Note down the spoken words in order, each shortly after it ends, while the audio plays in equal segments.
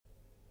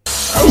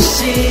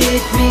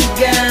shit,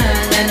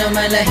 bigan, ano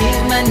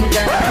malahiman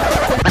ka.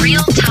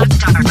 Real Talk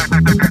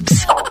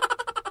Darbs.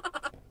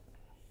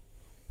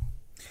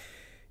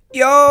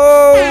 Yo!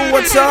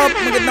 What's up?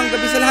 Magandang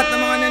gabi sa lahat ng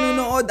mga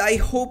nanonood. I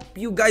hope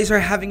you guys are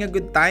having a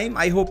good time.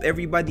 I hope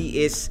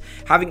everybody is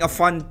having a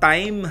fun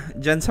time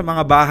dyan sa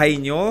mga bahay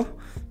nyo,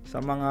 sa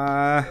mga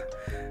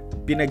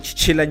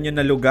pinagchichilan nyo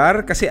na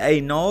lugar. Kasi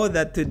I know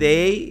that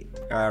today,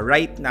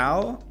 right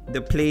now,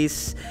 the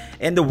place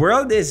and the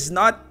world is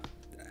not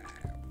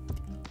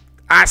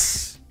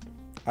as,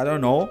 I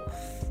don't know,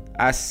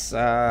 as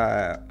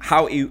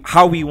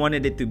how we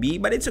wanted it to be.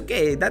 But it's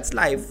okay. That's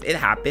life. It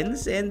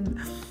happens. And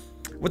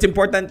what's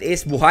important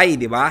is buhay,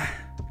 di ba?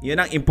 Yun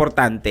ang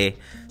importante.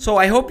 So,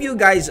 I hope you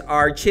guys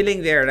are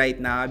chilling there right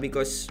now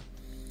because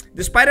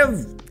despite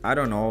of, I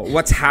don't know,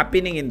 what's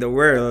happening in the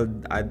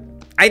world,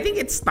 I think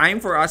it's time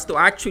for us to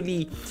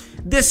actually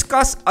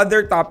discuss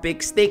other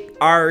topics, take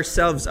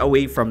ourselves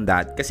away from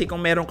that. Kasi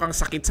kung meron kang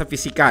sakit sa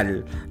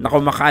physical na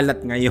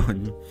kumakalat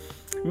ngayon,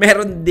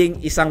 meron ding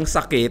isang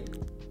sakit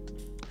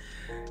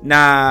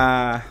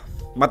na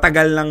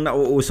matagal lang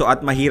nauuso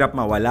at mahirap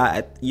mawala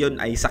at yun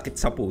ay sakit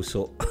sa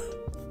puso.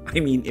 I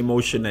mean,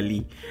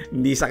 emotionally.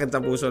 Hindi sakit sa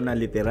puso na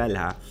literal,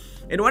 ha?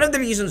 And one of the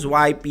reasons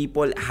why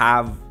people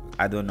have,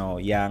 I don't know,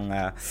 yung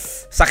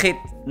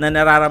sakit na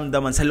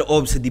nararamdaman sa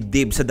loob, sa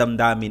dibdib, sa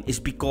damdamin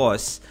is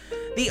because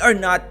they are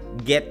not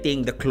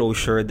getting the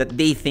closure that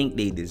they think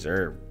they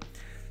deserve.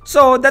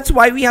 So, that's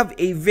why we have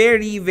a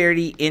very,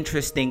 very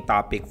interesting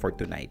topic for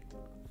tonight.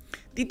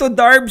 Tito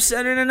Darbs,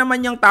 ano na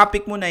naman yung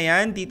topic mo na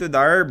yan, Tito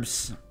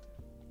Darbs?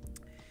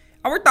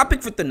 Our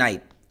topic for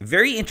tonight,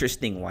 very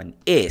interesting one,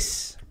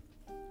 is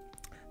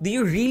do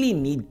you really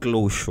need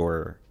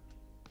closure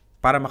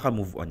para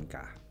maka-move on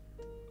ka?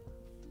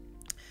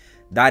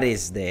 That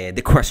is the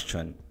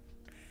question.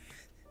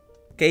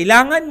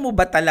 Kailangan mo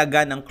ba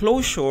talaga ng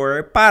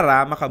closure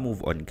para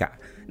maka-move on ka?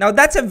 Now,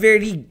 that's a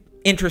very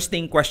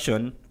interesting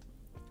question.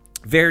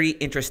 Very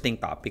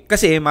interesting topic.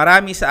 Kasi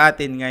marami sa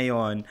atin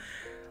ngayon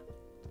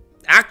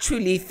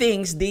actually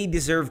thinks they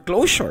deserve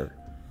closure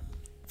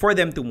for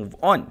them to move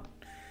on.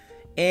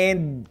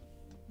 And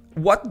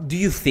what do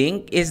you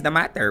think is the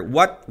matter?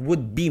 What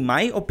would be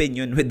my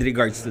opinion with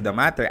regards to the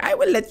matter? I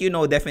will let you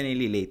know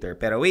definitely later.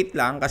 Pero wait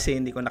lang kasi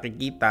hindi ko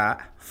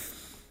nakikita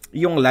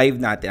yung live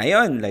natin.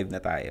 Ayun, live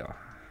na tayo.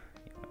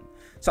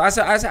 So as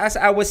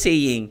I was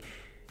saying,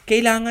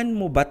 kailangan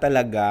mo ba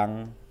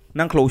talagang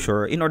ng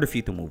closure in order for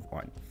you to move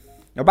on?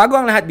 Now, bago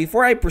ang lahat,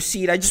 before I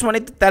proceed, I just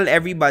wanted to tell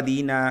everybody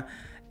na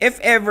if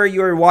ever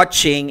you're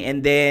watching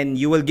and then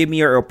you will give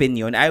me your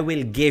opinion, I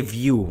will give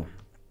you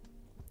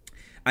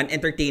an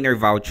entertainer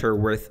voucher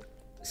worth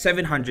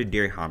 700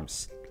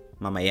 dirhams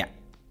mamaya.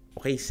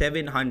 Okay,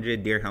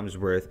 700 dirhams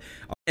worth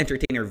of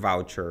entertainer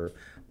voucher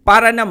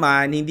para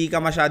naman hindi ka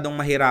masyadong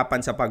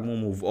mahirapan sa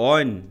pag-move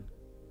on.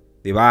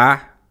 'Di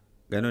ba?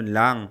 Ganun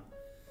lang.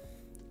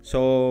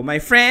 So, my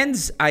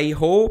friends, I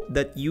hope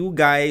that you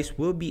guys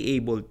will be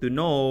able to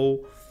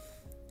know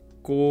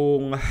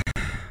kung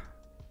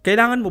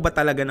kailangan mo ba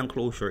talaga ng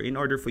closure in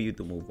order for you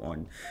to move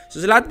on.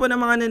 So, sa lahat po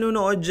ng mga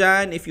nanonood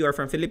dyan, if you are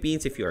from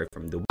Philippines, if you are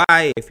from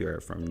Dubai, if you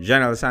are from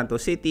General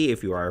Santos City,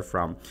 if you are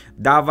from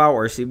Davao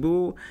or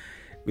Cebu,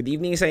 good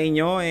evening sa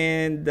inyo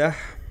and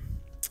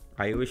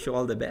I wish you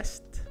all the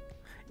best.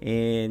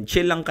 And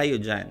chill lang kayo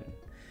dyan.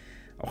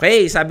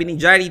 Okay, sabi ni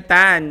Jari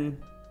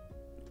Tan,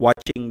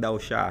 watching daw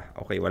siya.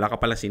 Okay, wala ka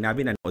pala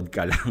sinabi, nanood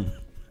ka lang.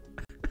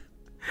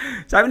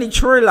 Sabi ni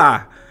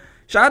Churla,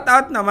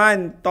 shoutout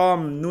naman,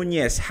 Tom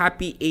Nunez.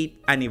 Happy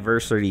 8th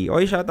anniversary.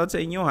 Oy, shoutout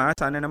sa inyo ha.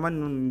 Sana naman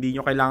hindi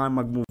nyo kailangan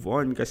mag-move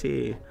on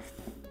kasi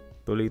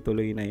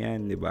tuloy-tuloy na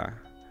yan, di ba?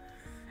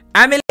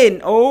 Ameline,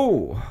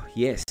 oh,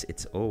 yes,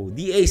 it's O.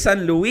 D.A.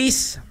 San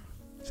Luis.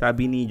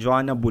 Sabi ni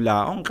Joanna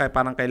Bulaong,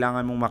 parang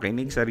kailangan mong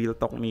makinig sa Real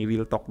Talk ni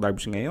Real Talk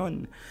Darbs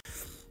ngayon.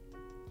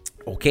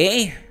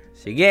 Okay,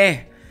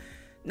 sige.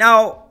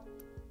 Now,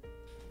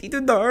 Tito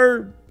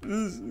Darb.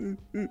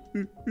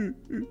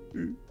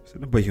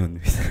 Saan ba yun?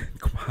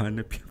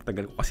 Kumahanap yun.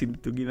 Tagal ko kasi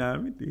dito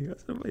ginamit eh.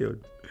 Saan ba yun?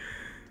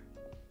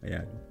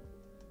 Ayan.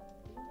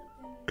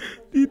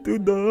 Tito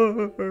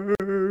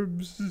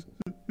Darbs.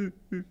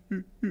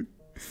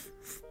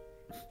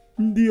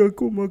 Hindi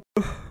ako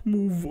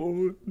mag-move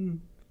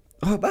on.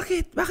 Oh,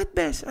 bakit? Bakit,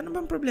 Bes? Ano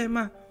bang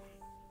problema?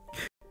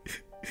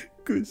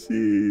 Kasi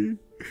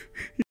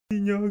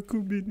hindi niya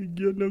ako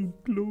binigyan ng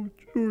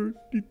closure,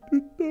 Tito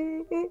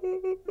Darbs.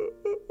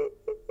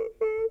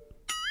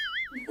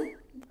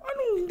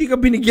 Anong hindi ka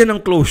binigyan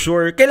ng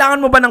closure?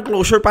 Kailangan mo ba ng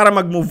closure para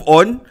mag-move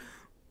on?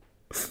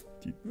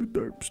 Tito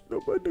Darbs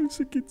naman, ang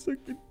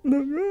sakit-sakit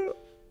na nga.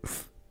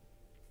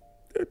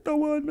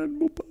 Tatawanan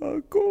mo pa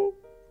ako.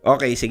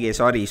 Okay, sige.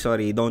 Sorry.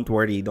 Don't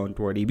worry.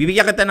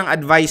 Bibigyan kita ng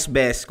advice,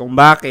 Bes, kung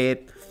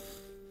bakit.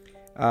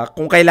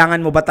 Kung kailangan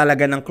mo ba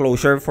talaga ng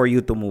closure for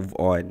you to move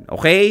on.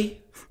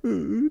 Okay?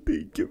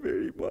 Thank you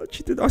very much.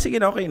 Sige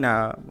na, okay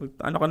na.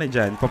 Ano ka na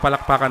dyan?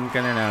 Papalakpakan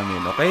ka na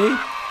namin, okay?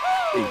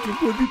 Thank you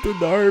po, Tito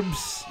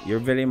Darbs. You're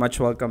very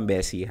much welcome,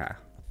 Bessie, ha?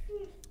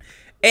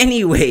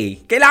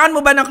 Anyway, kailangan mo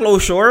ba ng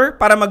closure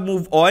para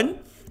mag-move on?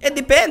 It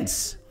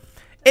depends.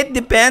 It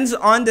depends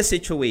on the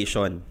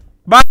situation.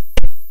 But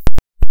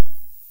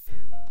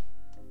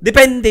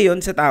depende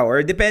yun sa tao,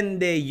 or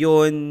depende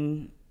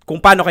yun kung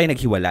paano kayo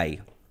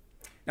naghiwalay.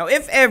 Now,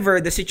 if ever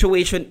the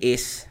situation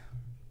is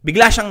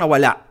bigla siyang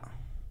nawala,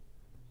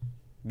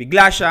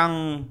 bigla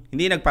siyang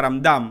hindi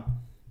nagparamdam,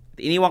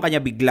 iniwan ka niya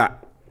bigla,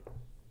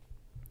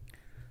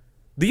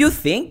 do you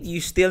think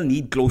you still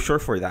need closure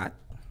for that?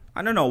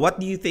 I don't know. What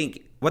do you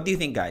think? What do you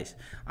think, guys?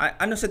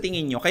 Ano sa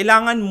tingin nyo?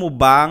 Kailangan mo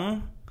ba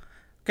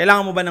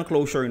ng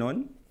closure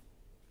nun?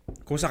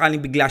 Kung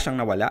sakaling bigla siyang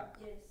nawala?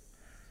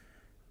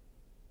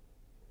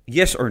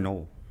 Yes or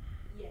no?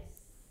 Yes.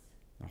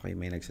 Okay,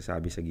 may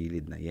nagsasabi sa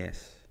gilid na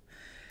yes.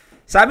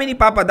 Sabi ni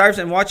Papa Darbs,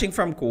 I'm watching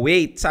from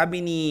Kuwait.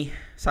 Sabi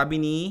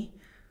ni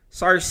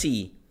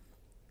Sarsi.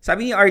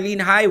 Sabi ni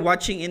Arlene, hi,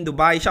 watching in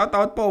Dubai. Shout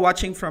out po,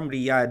 watching from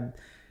Riyadh.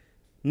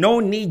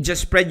 No need,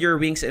 just spread your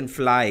wings and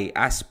fly,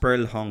 as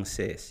Pearl Hong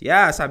says.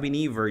 Yeah, sabi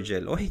ni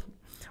Virgil.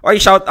 Oy,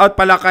 shout out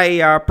pala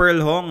kay Pearl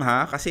Hong,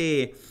 ha?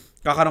 Kasi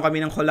kakaroon kami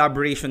ng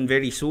collaboration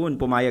very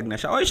soon. Pumayag na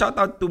siya. Oy, shout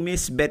out to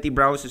Miss Betty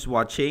Browse is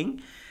watching.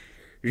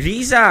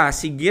 Riza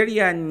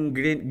Sigirian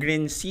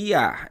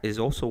Grincia is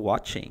also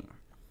watching.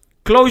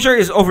 Closure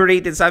is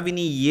overrated, sabi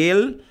ni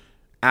Yale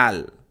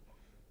Al.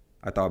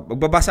 Ito,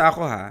 magbabasa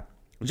ako, ha?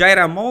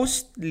 Jaira,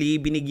 mostly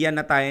binigyan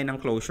na tayo ng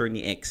closure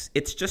ni ex.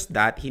 It's just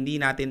that hindi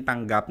natin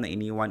tanggap na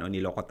iniwan o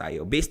niloko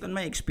tayo. Based on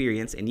my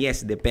experience, and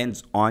yes,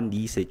 depends on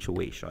the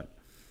situation.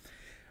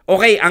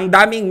 Okay, ang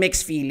daming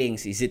mixed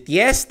feelings. Is it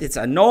yes? It's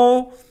a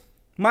no.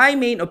 My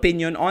main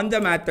opinion on the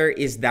matter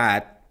is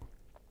that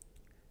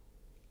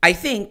I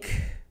think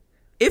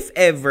if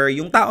ever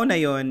yung tao na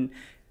yon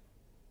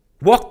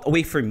walked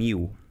away from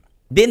you,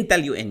 didn't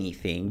tell you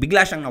anything,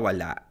 bigla siyang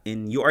nawala,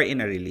 and you are in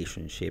a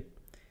relationship,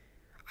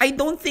 I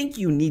don't think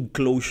you need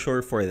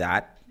closure for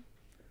that.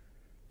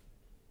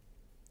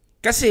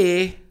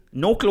 Kasi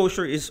no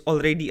closure is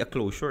already a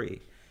closure.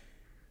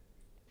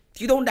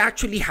 You don't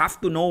actually have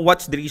to know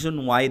what's the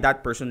reason why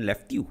that person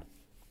left you.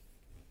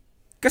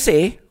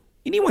 Kasi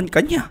iniwan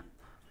ka niya.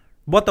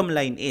 Bottom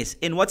line is,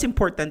 and what's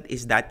important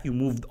is that you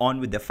moved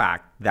on with the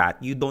fact that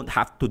you don't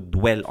have to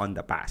dwell on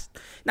the past.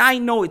 Now,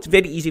 I know it's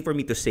very easy for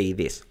me to say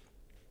this.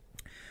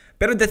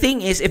 Pero the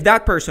thing is, if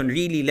that person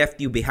really left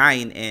you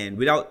behind and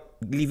without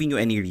leaving you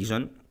any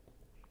reason,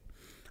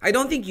 I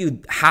don't think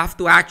you have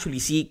to actually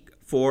seek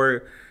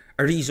for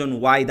a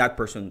reason why that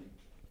person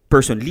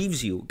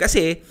leaves you.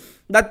 Kasi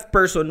that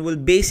person will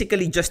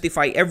basically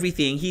justify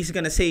everything. He's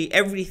gonna say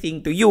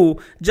everything to you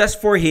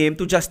just for him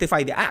to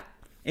justify the act.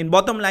 And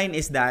bottom line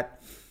is that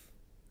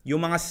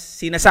yung mga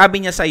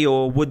sinasabi niya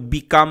sa'yo would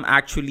become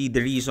actually the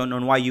reason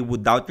on why you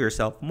would doubt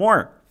yourself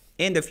more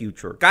in the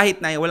future.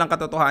 Kahit na walang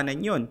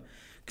katotohanan yun.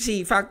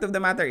 Kasi fact of the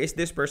matter is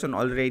this person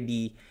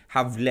already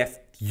have left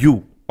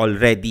you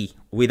already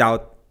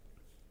without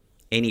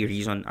any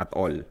reason at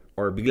all.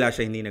 Or bigla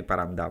siya hindi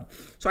nagparamdam.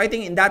 So I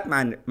think in that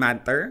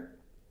matter,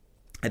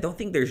 I don't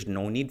think there's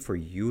no need for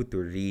you to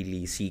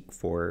really seek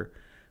for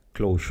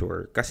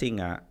closure. Kasi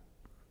nga,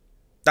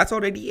 that's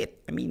already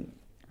it. I mean,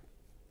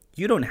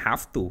 you don't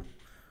have to.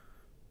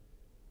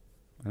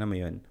 Alam mo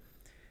yun?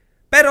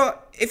 Pero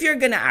if you're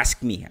gonna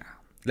ask me,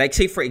 like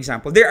say for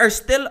example, there are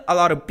still a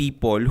lot of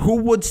people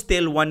who would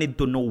still wanted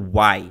to know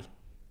why.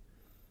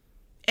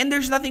 And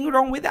there's nothing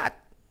wrong with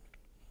that.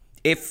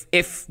 If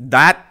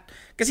that,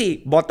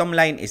 kasi bottom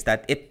line is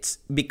that it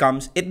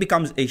becomes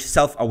a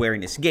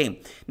self-awareness game.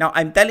 Now,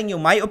 I'm telling you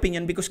my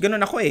opinion because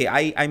ganun ako eh.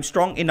 I'm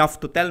strong enough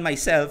to tell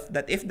myself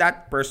that if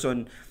that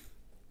person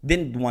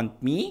didn't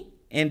want me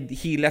and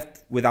he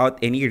left without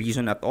any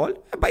reason at all,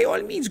 by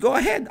all means, go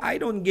ahead. I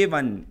don't give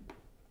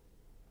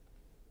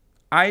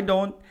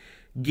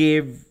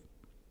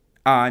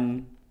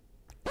an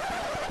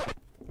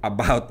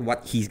about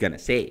what he's gonna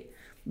say.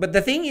 But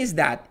the thing is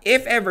that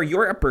if ever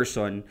you're a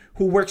person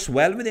who works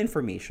well with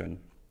information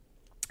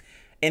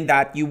and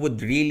that you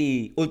would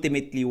really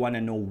ultimately want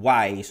to know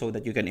why so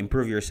that you can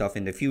improve yourself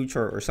in the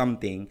future or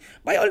something,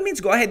 by all means,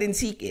 go ahead and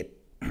seek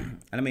it.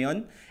 Alam mo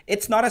yun?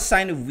 It's not a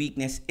sign of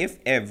weakness if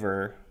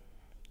ever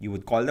you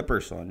would call the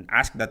person,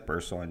 ask that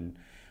person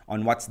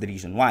on what's the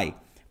reason why.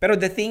 Pero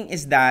the thing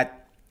is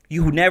that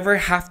you never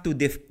have to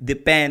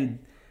depend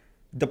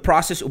the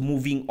process of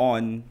moving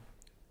on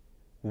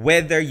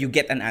whether you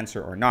get an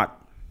answer or not.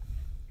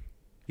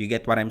 You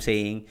get what I'm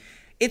saying?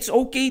 It's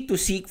okay to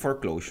seek for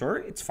closure.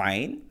 It's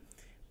fine.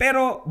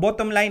 Pero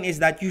bottom line is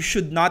that you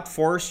should not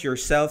force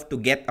yourself to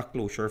get a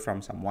closure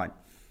from someone.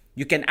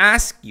 You can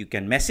ask, you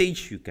can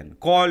message, you can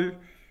call,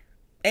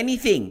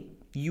 anything.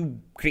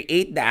 You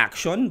create the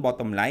action,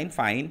 bottom line,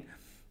 fine.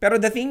 Pero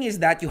the thing is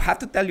that you have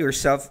to tell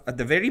yourself at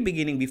the very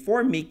beginning,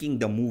 before making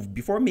the move,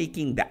 before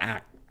making the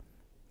act,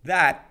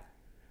 that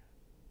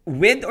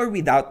with or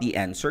without the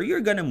answer,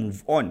 you're gonna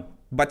move on.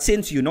 But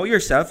since you know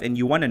yourself and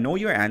you want to know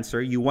your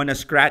answer, you want to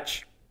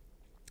scratch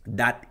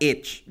that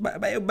itch,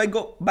 by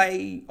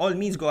all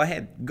means, go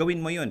ahead.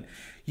 Gawin mo yun.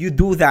 You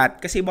do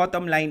that kasi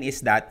bottom line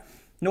is that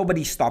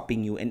nobody's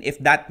stopping you. And if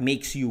that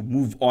makes you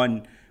move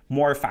on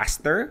more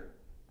faster.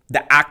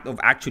 The act of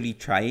actually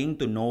trying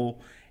to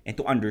know and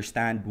to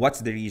understand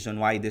what's the reason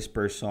why this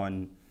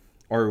person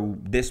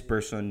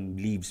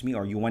leaves me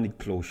or you wanted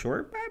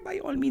closure, by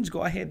all means,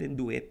 go ahead and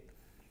do it.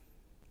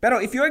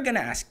 Pero if you're gonna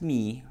ask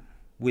me,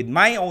 with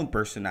my own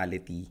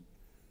personality,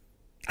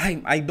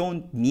 I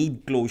don't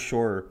need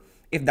closure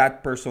if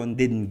that person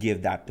didn't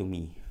give that to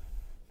me.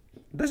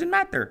 It doesn't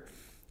matter.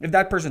 If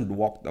that person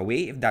walked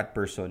away, if that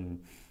person,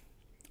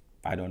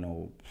 I don't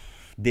know,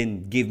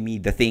 didn't give me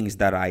the things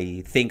that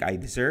I think I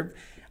deserve,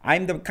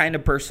 I'm the kind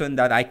of person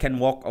that I can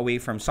walk away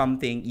from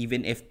something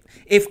even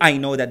if I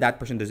know that that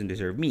person doesn't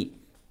deserve me.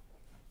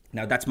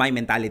 Now, that's my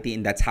mentality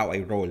and that's how I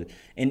roll.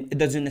 And it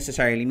doesn't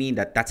necessarily mean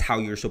that that's how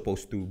you're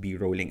supposed to be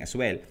rolling as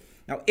well.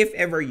 Now, if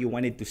ever you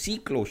wanted to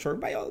seek closure,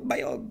 by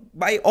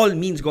all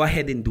means, go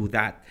ahead and do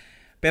that.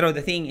 Pero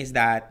the thing is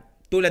that,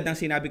 tulad ng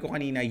sinabi ko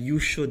kanina, you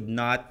should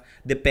not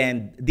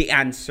depend the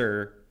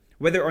answer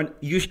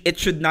it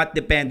should not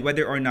depend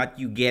whether or not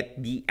you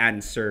get the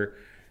answer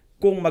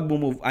kung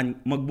magmo-move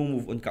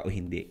on ka o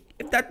hindi.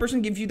 If that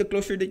person gives you the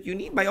closure that you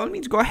need, by all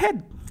means, go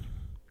ahead.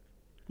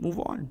 Move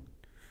on.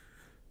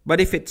 But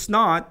if it's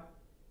not,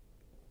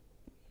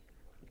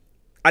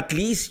 at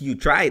least you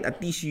tried.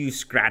 At least you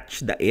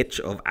scratched the itch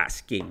of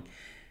asking.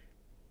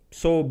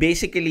 So,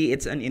 basically,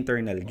 it's an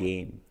internal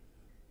game.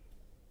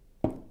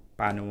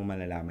 Paano mo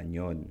malalaman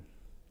yon?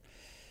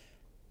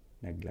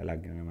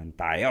 Naglalag na naman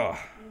tayo.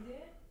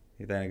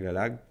 Hindi tayo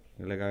naglalag?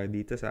 Naglalag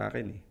dito sa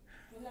akin eh.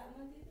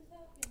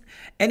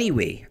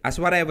 Anyway, as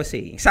what I was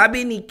saying,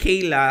 sabi ni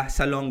Kayla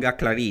Salonga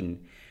Clarin,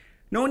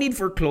 no need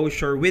for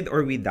closure with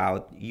or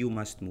without, you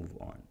must move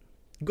on.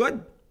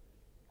 Good.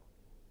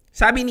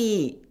 Sabi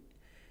ni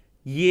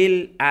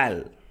Yil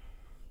Al,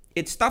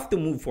 it's tough to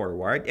move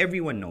forward.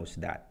 Everyone knows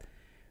that.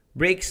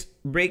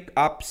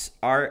 Breakups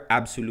are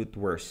absolute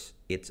worst.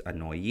 It's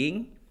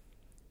annoying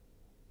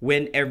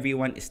when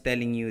everyone is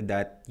telling you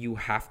that you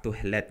have to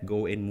let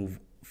go and move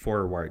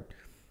forward.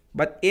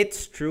 But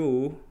it's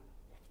true.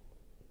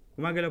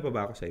 Gumagalaw pa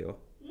ba ako sa'yo?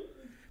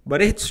 But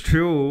it's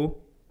true.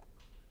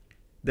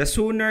 The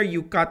sooner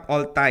you cut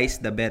all ties,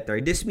 the better.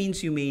 This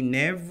means you may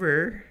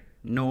never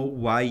know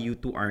why you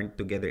two aren't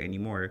together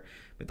anymore.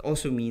 But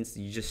also means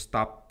you just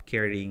stop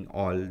caring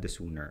all the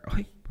sooner.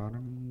 Ay,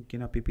 parang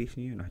kinapipis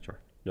niyo yun.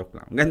 Joke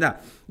lang.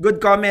 Ganda. Good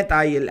comment,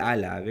 Ayil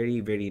Ala.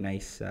 Very, very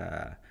nice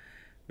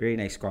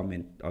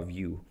comment of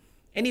you.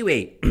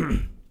 Anyway,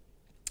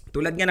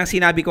 tulad nga ng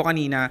sinabi ko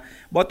kanina,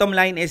 bottom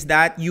line is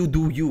that you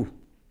do you.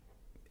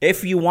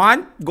 If you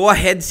want, go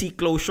ahead, seek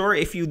closure.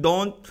 If you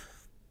don't,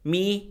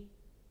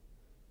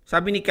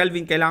 sabi ni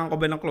Calvin, kailangan ko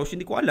ba ng closure?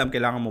 Hindi ko alam,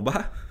 kailangan mo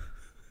ba?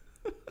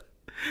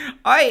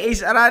 Ay,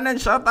 Ace Aranan,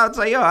 shoutout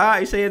sa'yo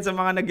ha. Isa yan sa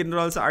mga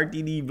nag-enroll sa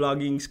RTD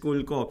vlogging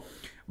school ko.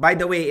 By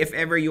the way, if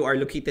ever you are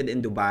located in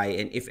Dubai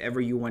and if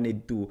ever you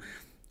wanted to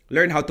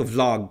learn how to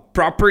vlog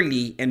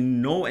properly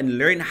and know and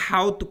learn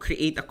how to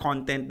create a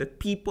content that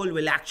people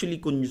will actually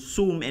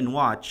consume and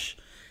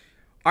watch,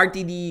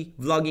 RTD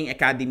Vlogging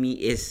Academy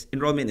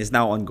enrollment is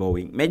now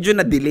ongoing. Medyo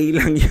na-delay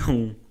lang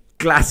yung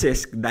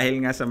classes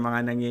dahil nga sa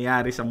mga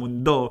nangyayari sa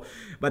mundo.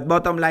 But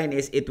bottom line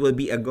is, it will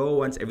be a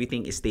go once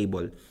everything is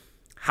stable.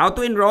 How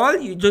to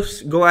enroll? You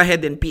just go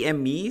ahead and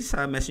PM me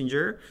sa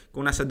Messenger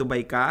kung nasa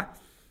Dubai ka.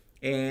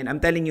 And I'm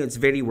telling you, it's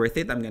very worth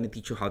it. I'm gonna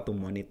teach you how to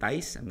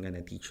monetize. I'm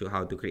gonna teach you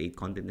how to create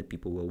content that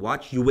people will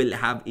watch. You will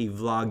have a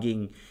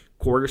vlogging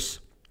course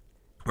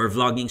or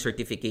vlogging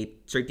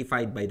certificate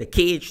certified by the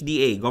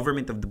KHDA,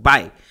 Government of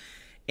Dubai.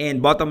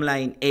 And bottom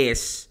line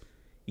is,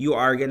 you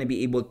are gonna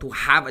be able to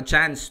have a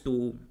chance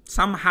to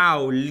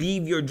somehow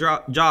leave your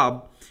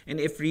job. And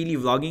if really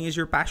vlogging is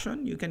your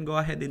passion, you can go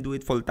ahead and do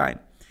it full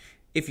time.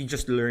 If you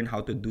just learn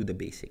how to do the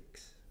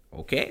basics.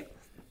 Okay?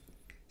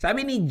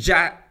 Sabi ni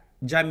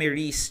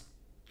Jamiris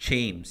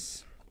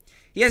James,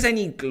 yes, I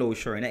need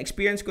closure.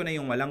 Na-experience ko na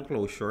yung walang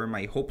closure,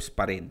 may hopes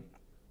pa rin.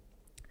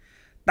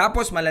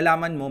 Tapos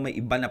malalaman mo may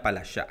iba na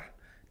pala siya.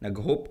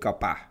 Nag-hope ka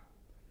pa.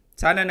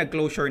 Sana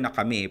nag-closure na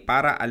kami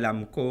para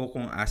alam ko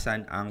kung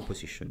asan ang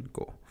posisyon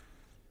ko.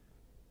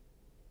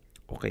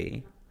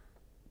 Okay?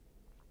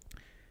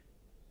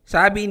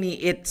 Sabi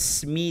ni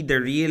It's Me The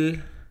Real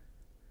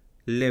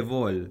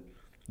Level,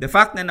 the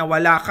fact na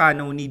nawala ka,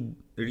 no need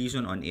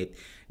reason on it,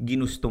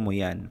 ginusto mo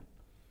yan.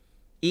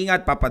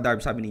 Ingat, Papa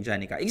Darb, sabi ni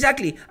Janica.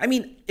 Exactly. I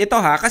mean, ito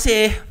ha,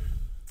 kasi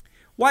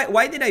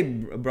why did I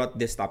brought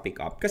this topic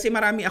up? Kasi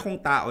marami akong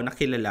tao na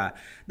kilala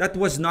that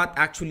was not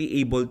actually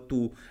able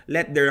to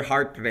let their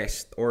heart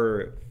rest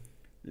or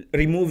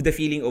remove the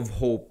feeling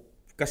of hope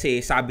kasi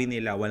sabi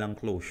nila walang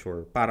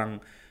closure. Parang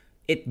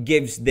it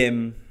gives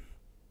them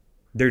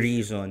the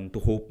reason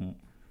to hope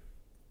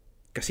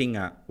kasi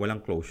nga walang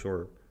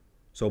closure.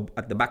 So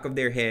at the back of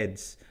their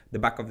heads, the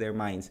back of their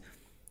minds,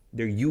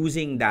 they're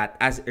using that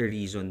as a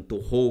reason to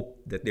hope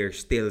that there's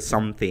still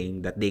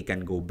something that they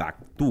can go back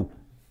to.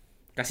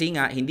 Kasi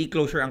nga, hindi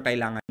closure ang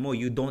kailangan mo.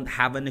 You don't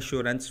have an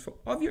assurance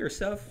of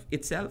yourself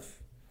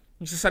itself.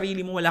 Sa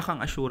sarili mo, wala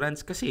kang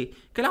assurance kasi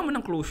kailangan mo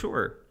ng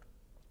closure.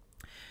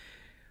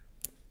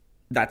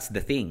 That's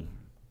the thing.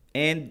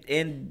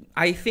 And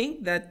I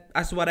think that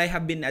as what I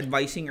have been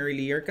advising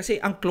earlier, kasi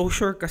ang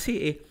closure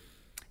kasi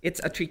it's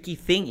a tricky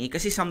thing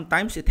kasi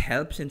sometimes it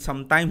helps and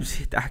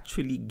sometimes it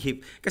actually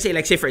kasi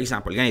like say for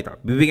example, ganito,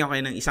 bibigyan ko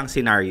kayo ng isang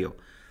scenario.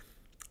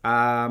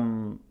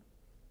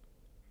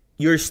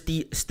 You're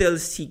still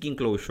seeking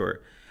closure.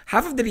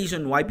 Half of the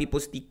reason why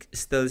people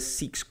still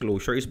seeks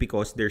closure is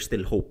because there's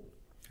still hope.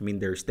 I mean,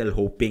 they're still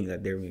hoping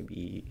that there may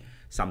be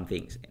some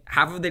things.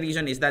 Half of the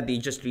reason is that they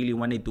just really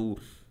wanted to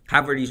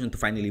have a reason to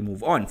finally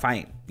move on.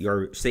 Fine,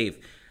 you're safe.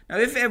 Now,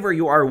 if ever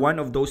you are one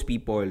of those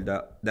people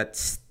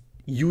that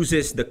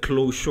uses the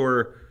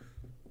closure,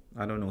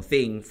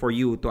 thing for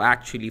you to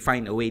actually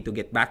find a way to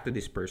get back to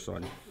this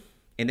person,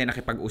 and then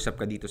nakipag-usap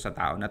ka dito sa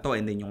tao na to,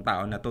 and then yung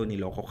tao na to,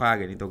 niloko ka,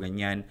 ganito,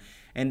 ganyan,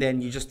 and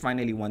then you just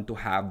finally want to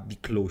have the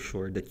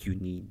closure that you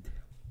need.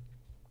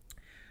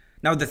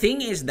 Now, the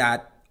thing is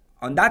that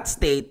on that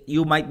state,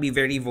 you might be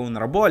very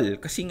vulnerable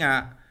kasi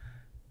nga,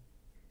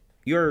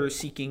 you're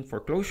seeking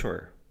for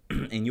closure.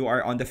 And you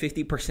are on the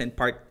 50%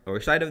 part or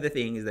side of the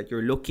thing is that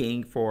you're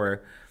looking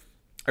for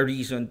a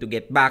reason to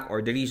get back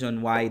or the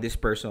reason why this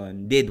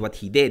person did what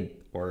he did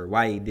or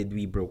why did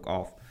we broke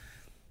off.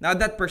 Now,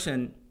 that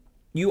person,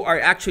 you are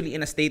actually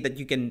in a state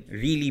that you can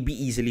really be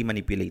easily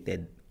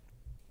manipulated.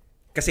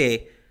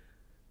 Kasi,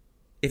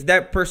 if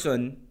that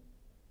person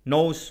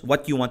knows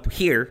what you want to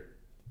hear,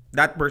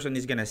 that person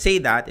is gonna say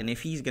that, and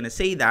if he's gonna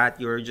say that,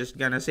 you're just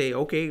gonna say,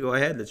 okay, go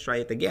ahead, let's try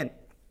it again.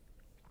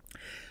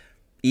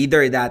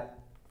 Either that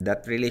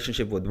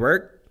relationship would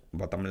work,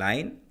 bottom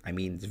line. I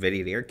mean, it's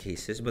very rare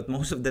cases, but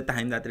most of the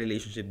time, that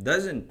relationship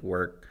doesn't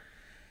work.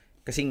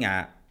 Kasi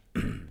nga,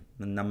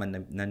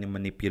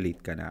 manipulate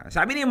ka na.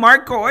 Sabi ni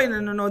Marco,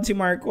 nanonood si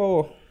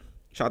Marco.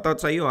 Shoutout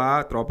sa iyo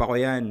ha, tropa ko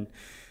yan.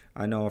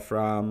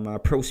 From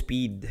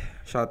ProSpeed.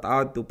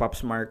 Shoutout to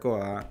Pops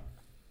Marco ha.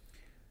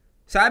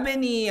 Sabi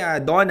ni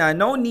Donna,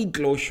 no need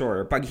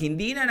closure. Pag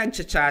hindi na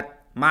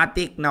nagchat-chat,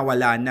 matik na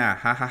wala na.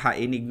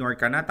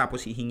 In-ignore ka na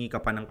tapos hihingi ka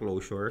pa ng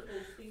closure.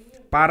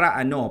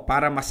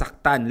 Para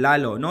masaktan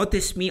lalo.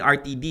 Notice me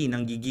RTD,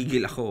 nang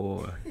gigigil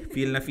ako.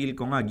 Feel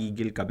ko nga,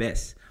 gigil ka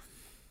bes.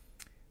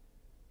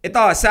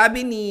 Ito,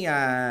 sabi ni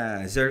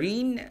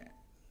Zareen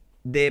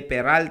de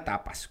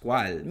Peralta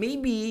Pascual,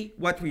 maybe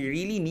what we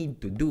really need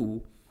to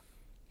do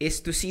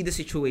is to see the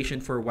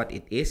situation for what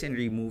it is and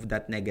remove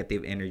that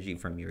negative energy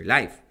from your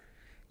life.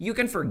 You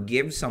can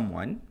forgive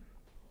someone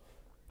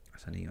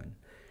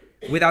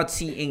without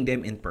seeing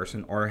them in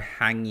person or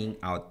hashing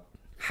out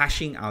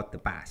the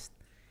past.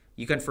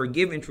 You can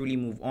forgive and truly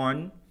move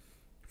on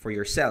for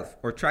yourself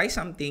or try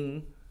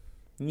something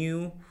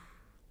new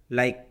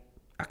like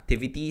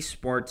activities,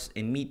 sports,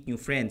 and meet new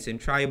friends and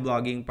try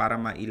blogging para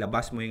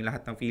mailabas mo yung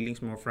lahat ng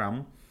feelings mo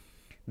from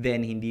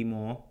then hindi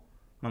mo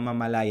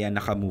mamamalaya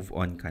naka-move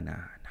on ka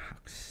na.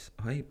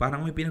 Ay,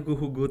 parang may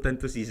pinaghuhugutan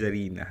to si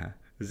Zarina ha.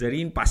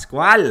 Zareen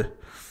Pascual,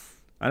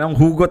 anong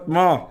hugot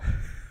mo?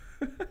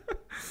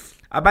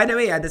 By the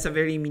way, that's a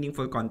very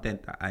meaningful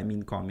comment.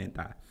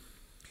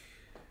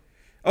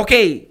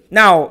 Okay,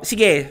 now,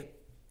 sige,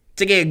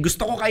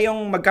 gusto ko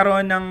kayong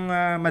magkaroon ng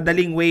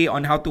madaling way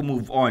on how to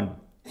move on.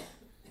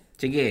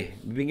 Sige,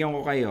 bibigyan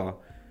ko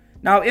kayo.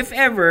 Now, if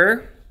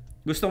ever,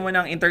 gusto mo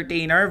ng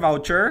entertainer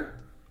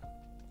voucher,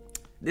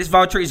 this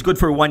voucher is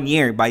good for 1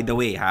 year, by the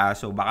way, ha?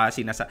 So, baka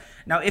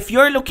Now, if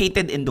you're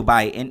located in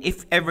Dubai and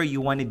if ever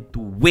you wanted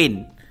to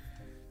win,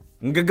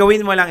 ang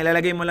gagawin mo lang,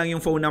 ilalagay mo lang yung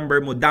phone number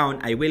mo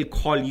down, I will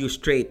call you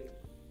straight.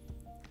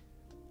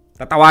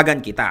 Tatawagan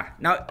kita.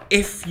 Now,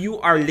 if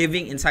you are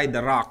living inside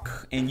the rock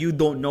and you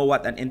don't know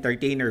what an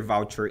entertainer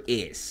voucher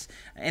is,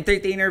 an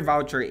entertainer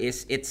voucher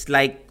is, it's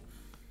like,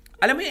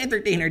 alam mo yung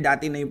entertainer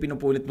dati na yung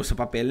pinupulot mo sa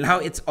papel,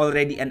 now it's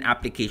already an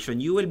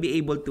application. You will be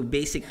able to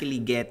basically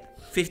get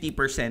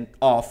 50%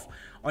 off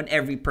on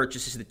every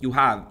purchases that you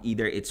have.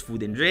 Either it's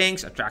food and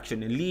drinks, attraction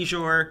and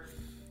leisure,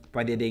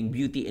 pwede ding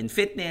beauty and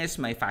fitness,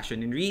 my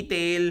fashion and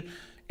retail,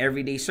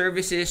 everyday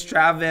services,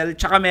 travel,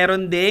 tsaka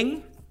meron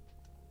ding,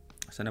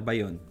 saan na ba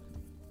yun?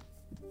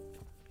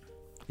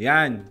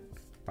 Yan.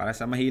 Para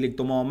sa mahilig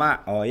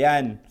tumoma. O,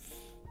 yan.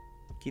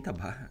 Kita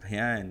ba?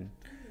 Ayan.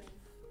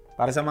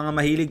 Para sa mga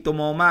mahilig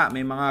tumoma,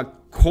 may mga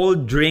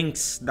cold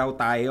drinks daw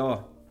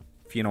tayo.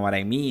 If you know what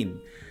I mean.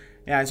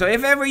 Yan. So,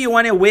 if ever you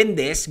want to win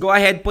this, go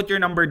ahead, put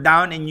your number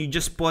down, and you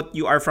just put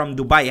you are from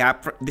Dubai.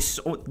 Ha?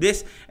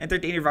 This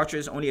entertainer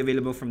voucher is only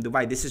available from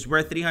Dubai. This is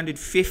worth 350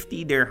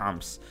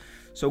 dirhams.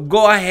 So,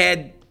 go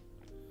ahead.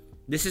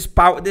 This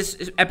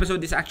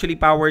episode is actually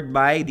powered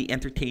by The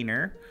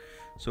Entertainer.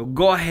 So,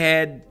 go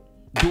ahead,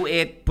 do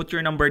it, put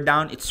your number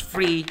down, it's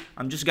free.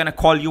 I'm just gonna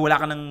call you,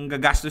 wala ka nang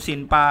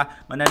gagastusin pa,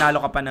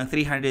 mananalo ka pa ng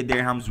 300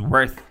 dirhams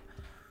worth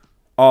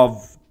of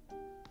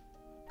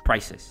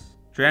prices.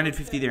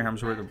 350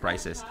 dirhams worth of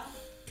prices.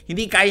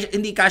 Hindi cash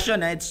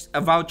yun, it's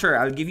a voucher.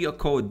 I'll give you a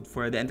code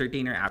for the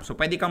Entertainer app. So,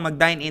 pwede kang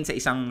mag-dine in sa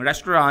isang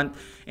restaurant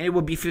and it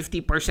will be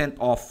 50%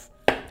 off.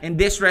 And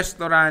this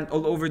restaurant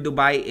all over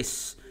Dubai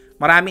is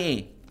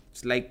marami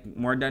It's like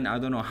more than, I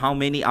don't know how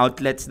many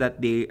outlets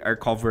that they are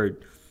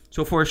covered.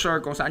 So for sure,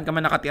 kung saan ka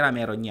man nakatira,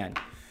 meron yan.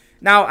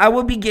 Now, I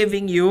will be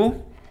giving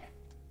you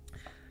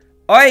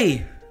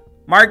Oy,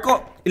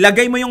 Marco,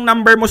 ilagay mo yung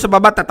number mo sa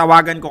baba,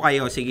 tatawagan ko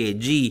kayo. Sige,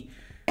 G.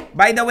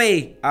 By the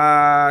way,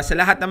 sa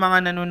lahat ng mga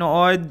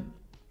nanonood,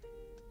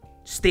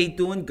 stay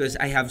tuned because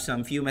I have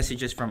some few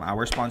messages from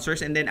our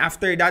sponsors. And then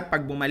after that,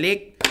 pag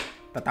bumalik,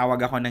 tatawag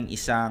ako ng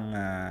isang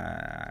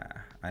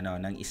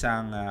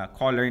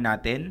caller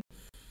natin.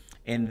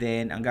 And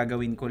then, ang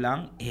gagawin ko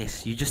lang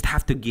is, you just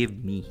have to give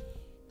me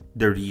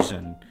the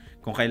reason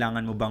kung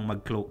kailangan mo bang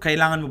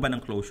kailangan mo ba ng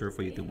closure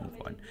for you to move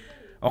on.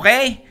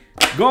 Okay?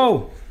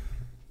 Go!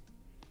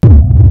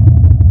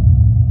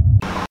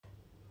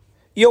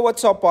 Yo,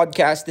 what's up,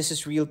 podcast? This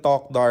is Real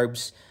Talk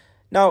Darbs.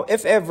 Now,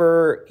 if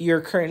ever you're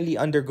currently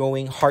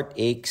undergoing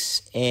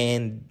heartaches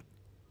and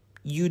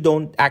you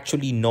don't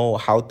actually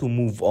know how to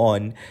move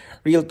on,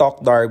 Real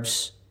Talk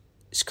Darbs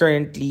is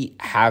currently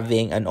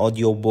having an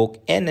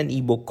audiobook and an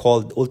ebook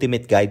called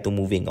Ultimate Guide to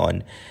Moving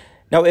On.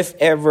 Now, if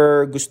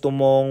ever gusto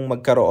mong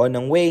magkaroon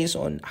ng ways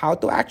on how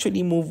to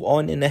actually move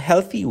on in a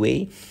healthy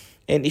way,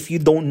 and if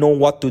you don't know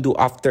what to do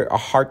after a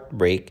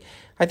heartbreak,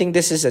 I think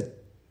this is a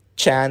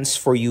chance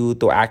for you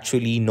to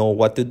actually know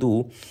what to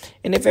do.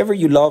 And if ever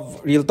you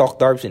love Real Talk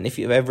Darbs, and if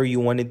ever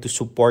you wanted to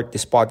support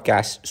this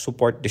podcast,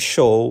 support the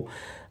show,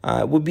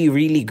 it would be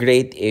really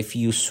great if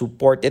you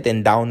support it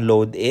and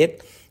download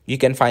it. You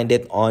can find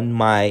it on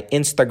my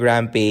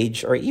Instagram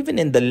page or even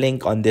in the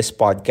link on this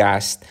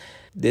podcast.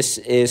 This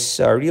is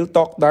Real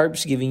Talk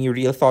Darbs, giving you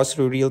real thoughts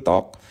through real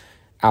talk.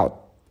 Out.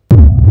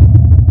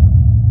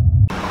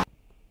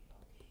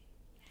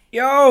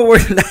 Yo, we're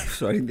live.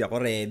 Sorry, hindi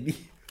ako ready.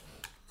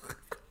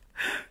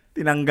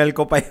 Tinanggal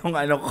ko pa yung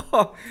ano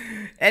ko.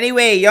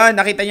 Anyway, yon,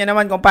 nakita nyo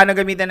naman kung paano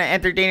gamitin ng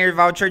entertainer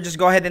voucher.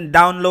 Just go ahead and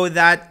download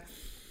that.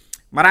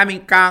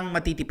 Maraming kang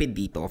matitipid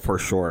dito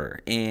for sure.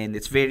 And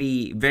it's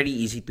very, very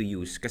easy to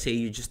use kasi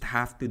you just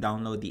have to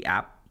download the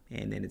app.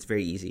 And then it's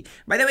very easy.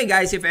 By the way,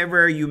 guys, if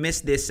ever you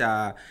missed this,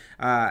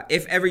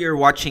 if ever you're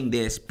watching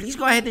this, please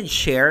go ahead and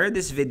share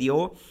this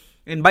video.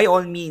 And by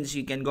all means,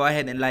 you can go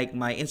ahead and like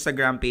my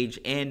Instagram page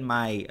and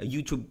my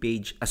YouTube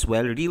page as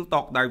well. Real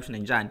Talk Darbs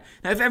nandyan.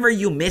 Now, if ever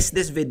you missed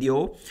this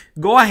video,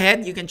 go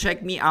ahead. You can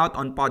check me out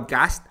on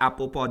podcast,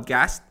 Apple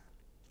Podcast,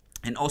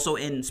 and also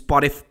in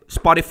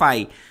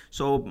Spotify.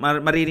 So,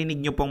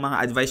 maririnig nyo pong mga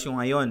advice ko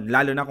ngayon.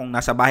 Lalo na kung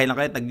nasa bahay lang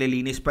kayo,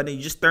 taglilinis pa.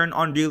 You just turn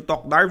on Real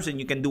Talk Darbs and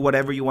you can do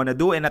whatever you wanna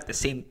do. And at the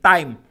same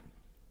time,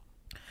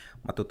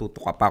 matututo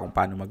ka pa kung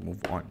paano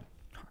mag-move on.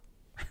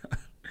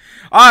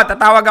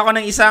 Tatawag ako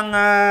ng isang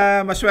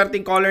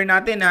maswerteng caller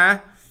natin,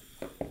 ha?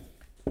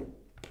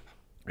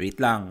 Wait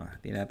lang.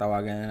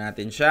 Tinatawagan na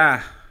natin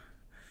siya.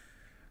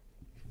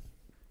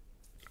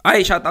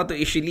 Ay, shout out to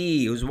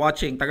Ishili who's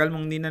watching. Tagal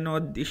mong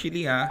ninanood,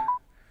 Ishili, ha?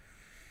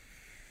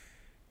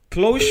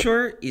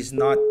 Closure is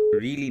not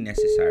really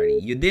necessary.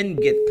 You didn't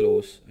get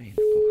close. Ay,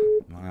 naku.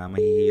 Mga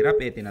mahihirap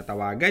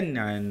tinatawagan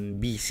ng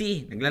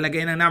busy.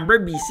 Naglalagay ng number,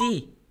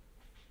 busy.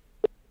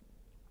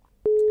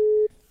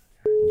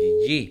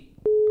 GG.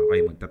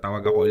 Okay,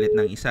 magtatawag ako ulit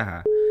ng isa,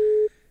 ha?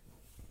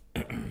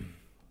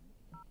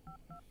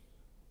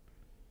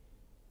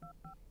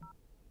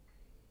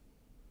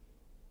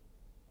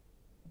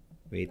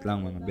 Wait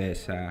lang mga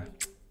bes, ha?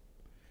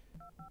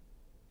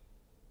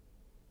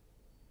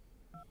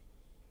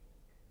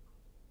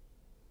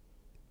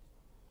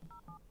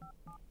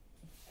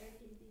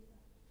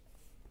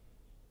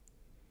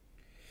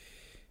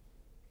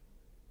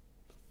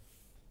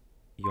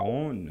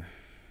 Yon.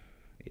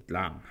 Wait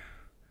lang.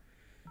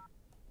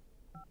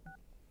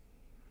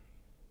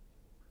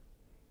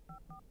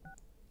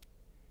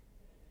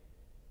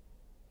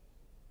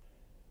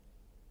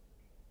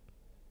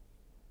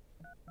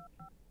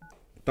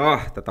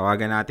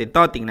 Tatawagan natin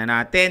to. Tingnan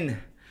natin.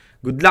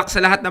 Good luck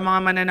sa lahat ng mga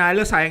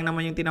mananalo. Sayang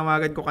naman yung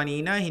tinawagan ko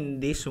kanina.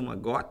 Hindi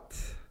sumagot.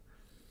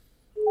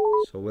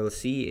 So, we'll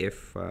see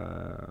if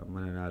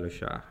mananalo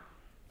siya.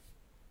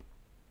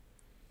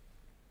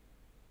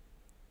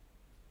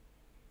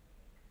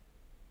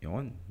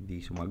 Yun. Hindi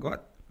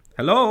sumagot.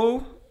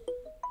 Hello?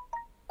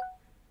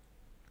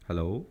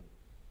 Hello?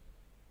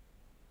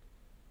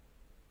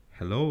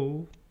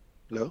 Hello?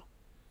 Hello?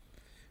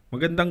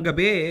 Magandang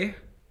gabi.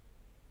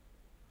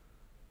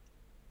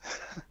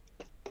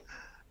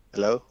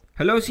 Hello?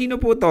 Hello, sino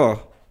po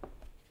to?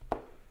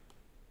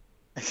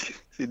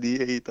 Si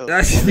DA ito.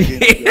 Si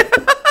DA.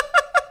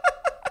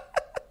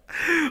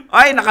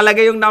 Ay,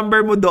 nakalagay yung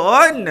number mo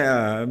doon.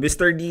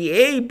 Mr.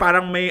 DA,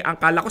 parang may,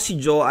 akala ko si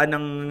Joanne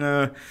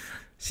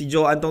si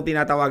Joanne tong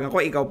tinatawagan ko.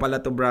 Ikaw pala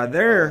to,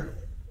 brother.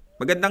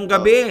 Magandang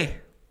gabi.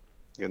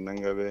 Magandang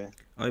gabi.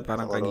 Ay,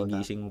 parang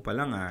kagigising mo pa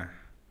lang,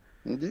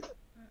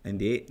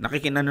 Hindi?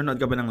 Nakikinanonood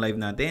ka ba ng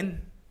live natin?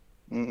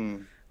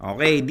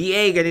 Okay,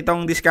 DA,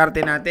 ganitong diskarte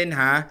natin,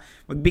 ha?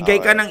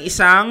 Magbigay ka ng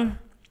isang,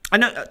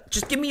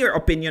 just give me your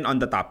opinion on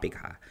the topic,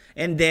 ha?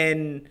 And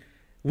then,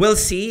 we'll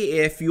see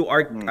if you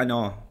are,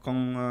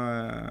 kung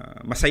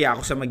masaya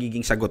ako sa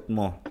magiging sagot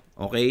mo.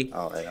 Okay?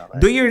 Okay.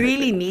 Do you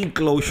really need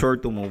closure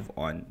to move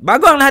on?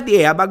 Bago ang lahat,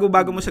 ha?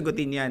 Bago mo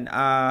sagutin yan,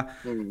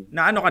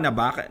 na ano ka na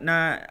ba?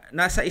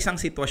 Nasa isang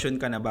sitwasyon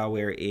ka na ba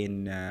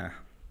wherein,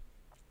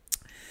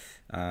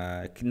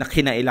 na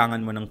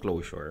kinailangan mo ng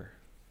closure?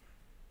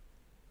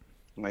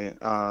 Ngayon,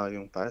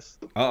 yung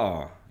past.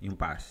 Oo, yung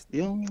past.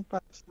 Yung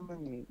past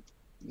naman,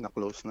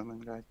 na-close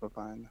naman kahit pa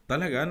paano.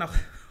 Talaga?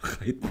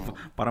 Kahit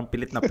parang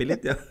pilit na pilit.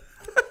 DA,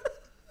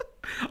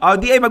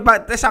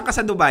 saan ka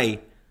sa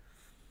Dubai?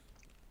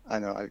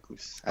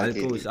 Alcus.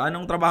 Alcus.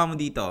 Anong trabaho mo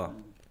dito?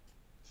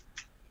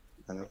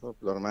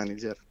 Floor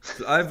manager.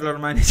 Ay, floor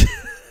manager.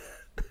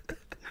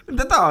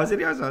 Totoo,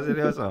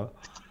 seryoso.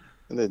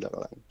 Hindi,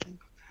 joke lang.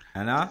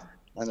 Ano?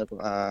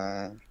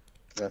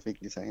 Graphic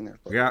designer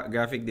po.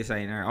 Graphic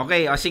designer.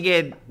 Okay,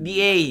 sige,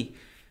 DA.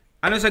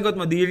 Anong sagot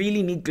mo? Do you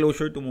really need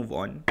closure to move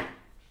on?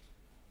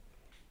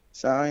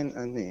 Sa akin,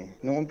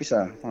 nung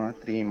umpisa, mga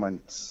 3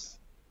 months.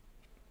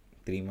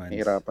 3 months.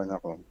 Nahirapan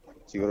ako.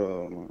 Siguro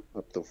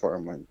up to 4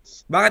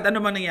 months. Bakit?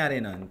 Ano ba nangyari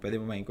nun? Pwede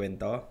mo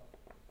maikwento?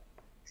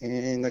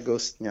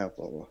 Na-ghost niya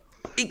po.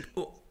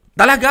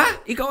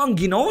 Talaga? Ikaw ang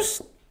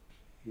ginost?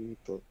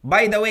 Dito.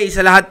 By the way,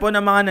 sa lahat po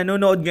ng mga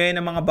nanonood ngayon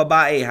ng mga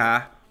babae,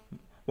 ha?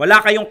 Wala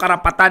kayong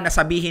karapatan na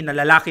sabihin na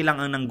lalaki lang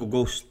ang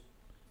nanggo-ghost.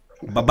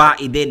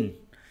 Babae din.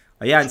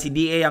 Ayan, si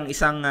DA ang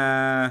isang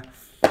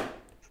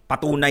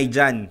patunay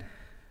dyan.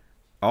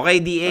 Okay,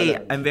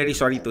 DA, I'm very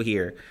sorry to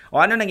hear. O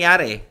ano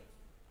nangyari?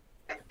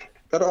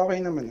 Pero okay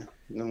naman.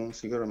 Nung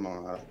siguro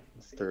mga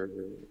after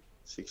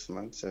 6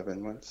 months, 7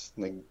 months,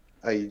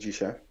 nag-IG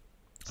siya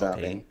sa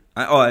akin.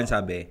 Ano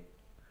sabi?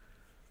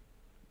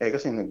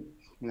 Kasi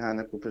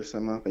hinahanap ko pa sa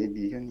mga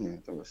kaibigan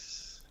niya. Tapos,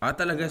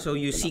 talaga? So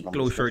you seek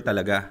closure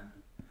talaga?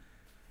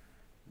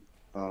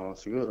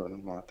 Siguro,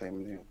 nung mga time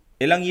na yun.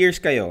 Ilang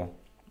years kayo?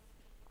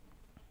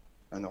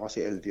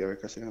 Kasi LDR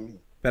kasi kami.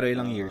 Pero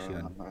ilang years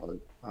yun?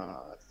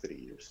 3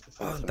 years.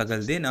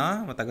 Tagal din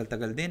ha?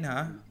 Matagal-tagal din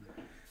ha?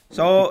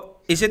 So,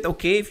 is it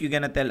okay if you're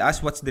gonna tell us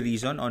what's the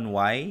reason on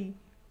why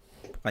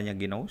kanya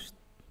ginost?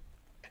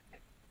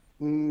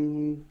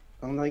 Ang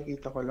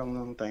nakikita ko lang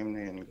ng time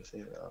na yun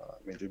kasi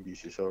medyo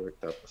busy sa work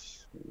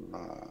tapos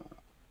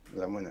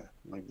alam mo na,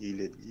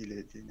 mag-gilid,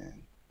 yun.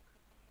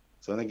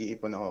 So,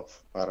 nag-iipon ako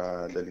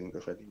para dalhin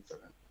ko siya dito.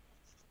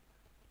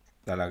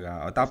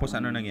 Talaga? Tapos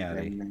ano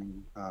nangyari?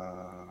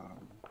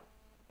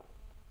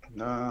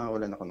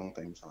 Nawalan ako ng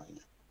time sa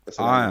kanya. Kasi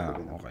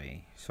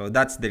okay. So,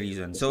 that's the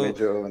reason. So,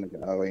 medyo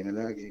nag-aaway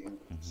na lagi.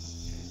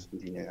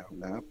 Hindi niya ako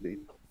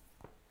na-update.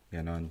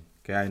 Ganon.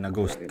 Kaya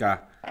nag-ghost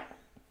ka.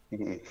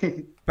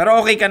 Pero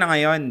okay ka na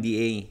ngayon,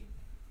 DA?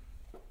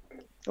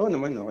 Oo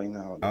naman, okay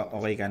na ako.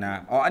 Okay ka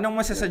na. Anong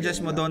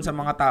masasuggest mo doon sa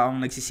mga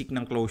taong nagsisik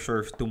ng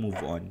closure to move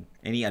on?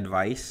 Any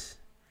advice?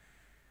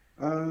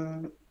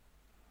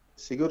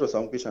 Siguro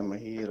sa umpisa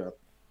mahirap.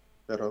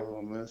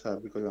 Pero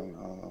masasabi ko lang,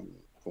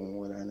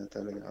 kung wala na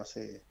talaga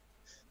kasi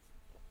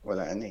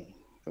wala na eh.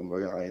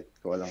 Kumbaga kahit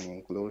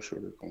walang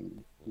closure, kung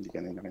hindi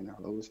ka na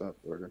kinakausap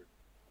or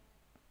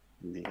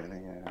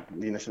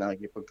hindi na siya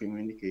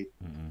nakikipag-communicate.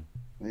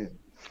 Ayun.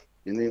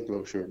 Yun na yung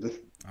closure doon.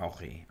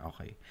 Okay.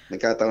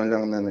 Nagkataon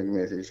lang na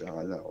nag-message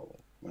akala ko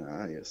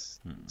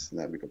maayos.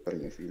 Sinabi ko pa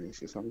rin yung feelings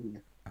ko sa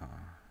kanya.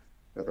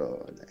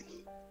 Pero wala.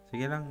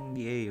 Sige lang,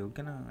 DA. Huwag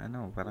ka na,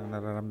 parang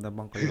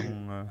nararamdaman ko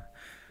yung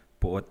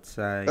puot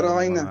sa... Pero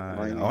okay na.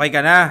 Okay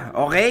ka na.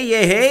 Okay,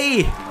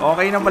 yehey!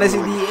 Okay na pala si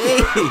DA.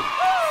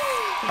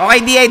 Okay,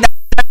 DA.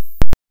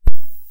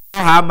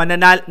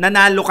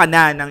 Nanalo ka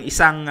na ng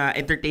isang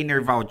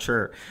entertainer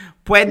voucher.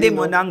 Pwede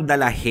mo nang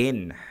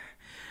dalahin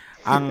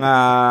ang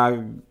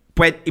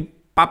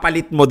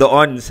ipapalit mo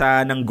doon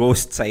sa ng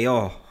ghost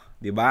sa'yo.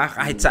 'Di ba?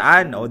 Kahit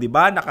saan. 'Di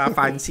ba?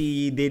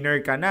 Naka-fancy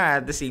dinner ka na.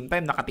 At the same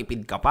time,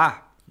 nakatipid ka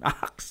pa.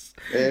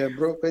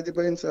 Bro, pwede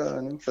ba yun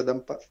sa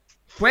dampa?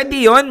 Pwede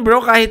yun, bro,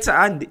 kahit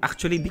saan.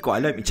 Actually, di ko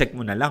alam. I-check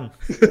mo na lang.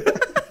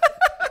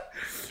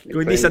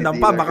 Kung hindi sa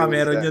dampa, baka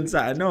meron yun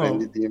sa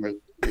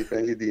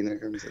Friendly dinner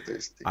kami sa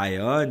Thursday.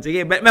 Ayun.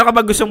 Sige, meron ka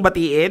ba gustong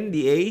batiin,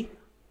 DA?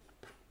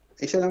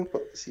 Isa lang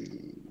po, si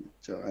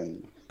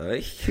Joanne.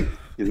 Ay.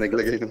 Yung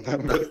naglagay ng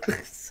number.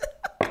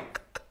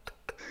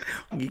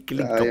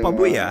 Gikilig ka pa,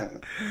 boy, ha?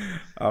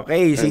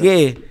 Okay,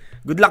 sige.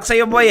 Good luck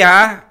sa'yo, boy,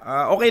 ha?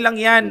 Okay lang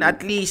yan.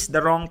 At least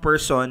the wrong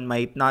person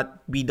might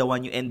not be the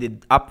one you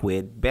ended up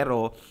with,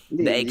 pero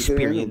the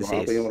experience is...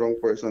 Baka ako yung wrong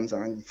person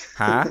sa kanya.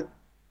 Ha?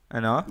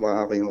 Ano?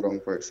 Baka ako yung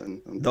wrong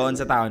person. Doon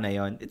sa tao na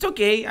yon. It's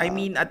okay. I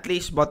mean, at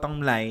least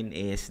bottom line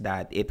is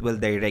that it will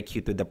direct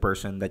you to the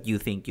person that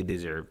you think you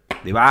deserve.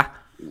 Di ba?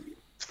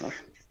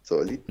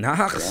 Solid.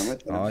 Naks.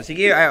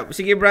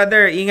 Sige,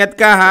 brother. Ingat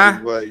ka, ha?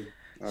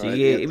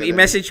 Sige,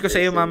 i-message ko sa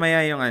iyo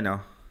mamaya yung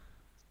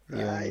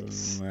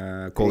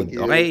yung code.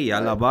 Okay,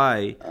 yalla,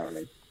 bye.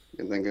 Okay.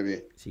 Gandang gabi.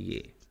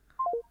 Sige.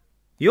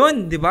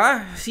 Yun, di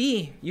ba?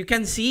 See, you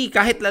can see,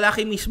 kahit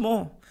lalaki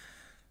mismo.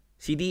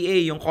 Si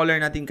DA, yung caller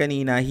natin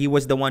kanina, he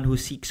was the one who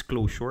seeks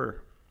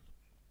closure.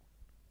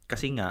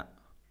 Kasi nga,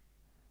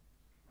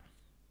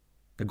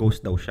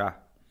 nag-ghost daw siya.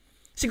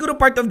 Siguro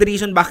part of the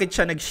reason bakit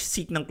siya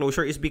nag-seek ng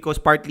closure is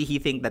because partly he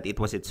think that it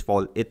was his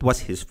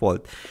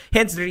fault.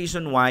 Hence the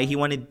reason why he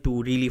wanted to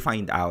really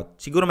find out.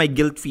 Siguro may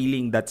guilt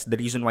feeling, that's the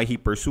reason why he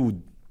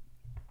pursued.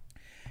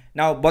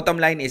 Now,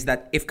 bottom line is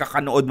that if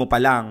kakanood mo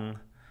pa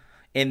lang,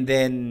 and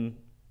then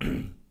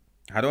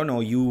I don't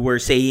know, you were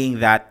saying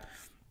that,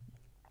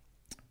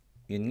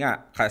 yun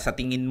nga, sa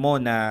tingin mo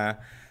na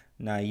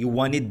you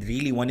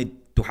really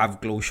wanted to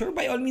have closure,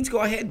 by all means, go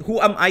ahead. Who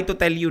am I to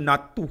tell you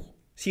not to?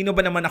 Sino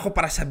ba naman ako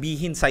para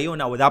sabihin sa'yo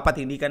na dapat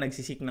hindi ka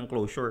nagsisik ng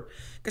closure?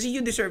 Kasi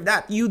you deserve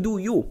that. You do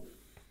you.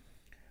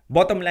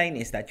 Bottom line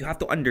is that you have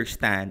to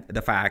understand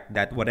the fact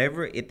that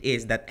whatever it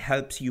is that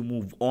helps you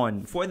move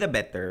on for the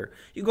better,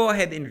 you go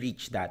ahead and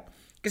reach that.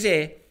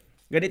 Kasi,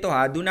 ganito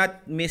ha, do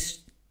not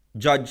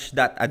misjudge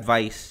that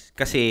advice.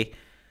 Kasi,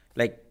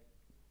 like,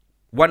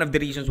 one of the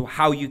reasons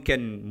how you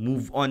can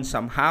move on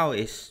somehow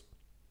is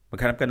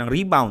maghanap ka ng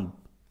rebound.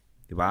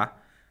 Diba?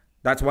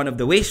 That's one of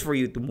the ways for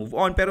you to move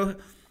on. Pero,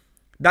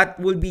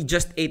 that will be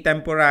just a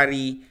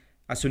temporary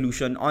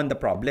solution on the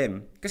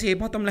problem. Kasi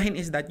bottom line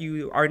is that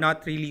you are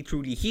not really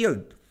truly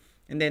healed.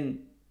 And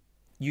then,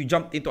 you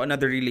jumped into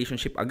another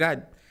relationship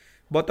agad.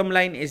 Bottom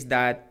line is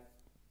that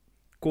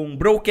kung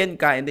broken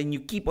ka and then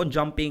you keep on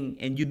jumping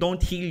and you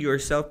don't heal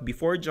yourself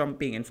before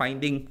jumping and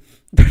finding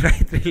the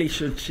right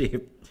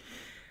relationship,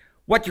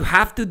 what you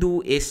have to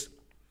do is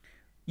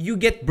you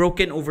get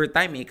broken over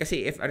time.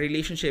 Kasi if a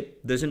relationship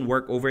doesn't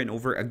work over and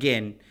over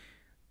again,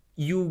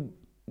 you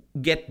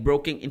get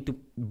broken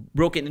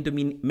into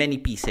many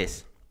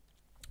pieces.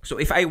 So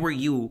if I were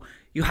you,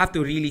 you have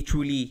to really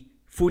truly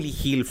fully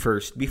heal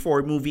first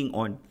before moving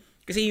on.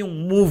 Kasi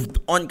yung moved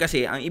on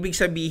kasi, ang ibig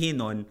sabihin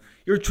nun,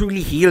 you're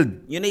truly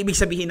healed. Yun ang ibig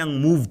sabihin ng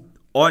moved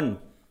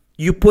on.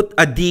 You put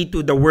a D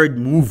to the word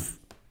move.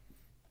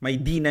 May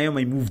D na yun,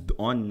 may moved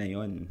on na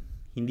yun.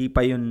 Hindi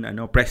pa yun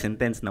present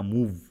tense na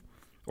move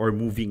or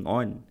moving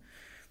on.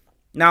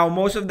 Now,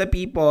 most of the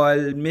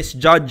people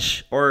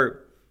misjudge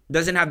or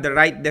doesn't have the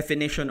right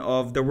definition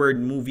of the word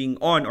moving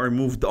on or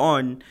moved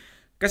on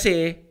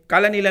kasi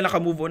kala nila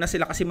naka-move on na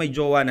sila kasi may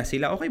jowa na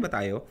sila. Okay ba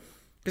tayo?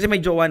 Kasi may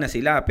jowa na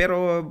sila.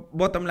 Pero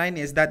bottom line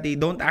is that they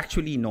don't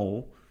actually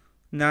know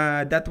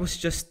na that was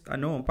just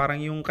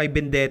parang yung kay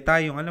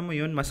Vendetta, yung alam mo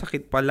yun,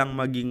 masakit pa lang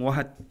maging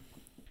what?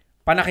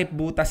 Panakip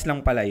butas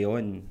lang pala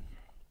yun.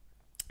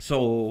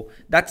 So,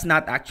 that's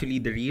not actually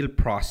the real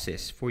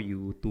process for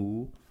you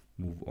to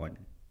move on.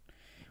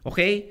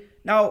 Okay?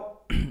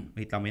 Now,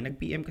 wait lang, may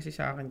nag-PM kasi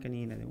sa akin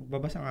kanina.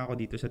 Babasa nga ako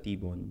dito sa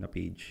T-Bone na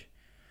page.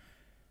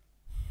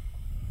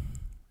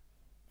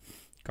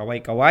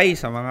 Kaway-kaway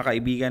sa mga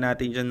kaibigan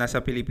natin dyan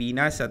nasa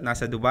Pilipinas at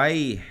nasa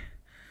Dubai.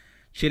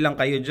 Chill lang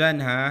kayo dyan,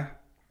 ha?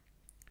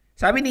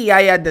 Sabi ni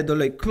Yaya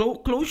Daduloy,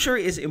 closure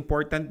is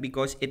important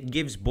because it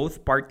gives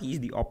both parties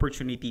the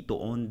opportunity to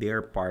own their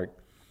part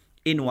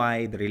in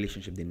why the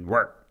relationship didn't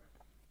work.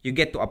 You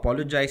get to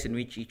apologize and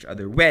wish each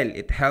other well.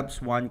 It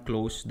helps one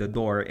close the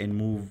door and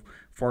move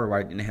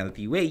forward in a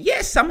healthy way.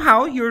 Yes,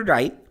 somehow you're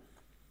right.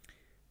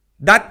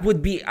 That would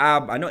be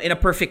in a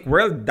perfect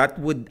world, that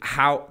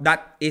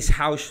is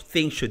how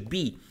things should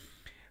be.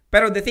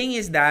 Pero the thing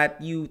is that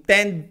you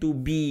tend to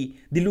be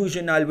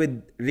delusional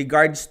with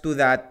regards to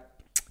that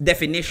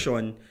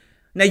definition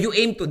na you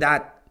aim to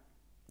that.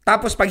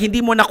 Tapos pag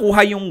hindi mo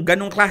nakuha yung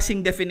ganong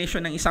klaseng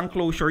definition ng isang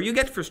closure, you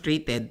get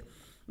frustrated.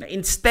 Na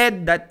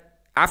instead that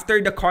after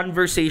the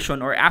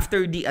conversation or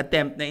after the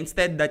attempt, na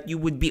instead that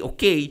you would be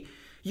okay,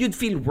 you'd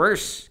feel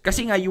worse.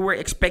 Kasi nga, you were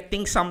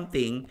expecting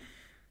something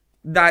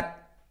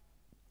that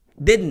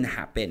didn't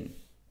happen.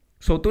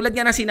 So, tulad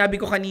nga na sinabi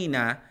ko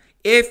kanina,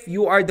 if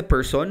you are the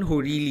person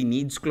who really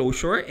needs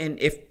closure and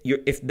if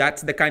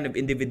that's the kind of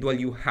individual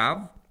you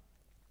have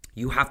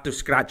to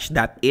scratch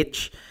that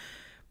itch.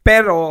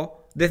 Pero,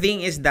 the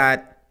thing is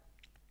that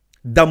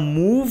the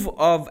move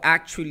of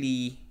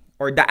actually,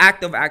 or the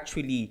act of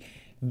actually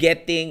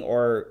getting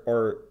or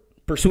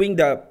pursuing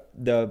the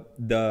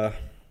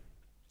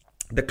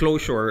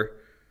closure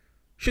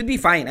should be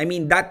fine. I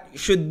mean, that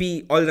should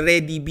be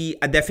already be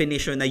a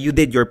definition na you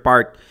did your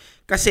part.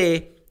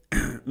 Kasi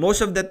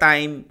most of the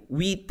time,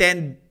 we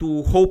tend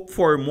to hope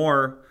for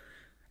more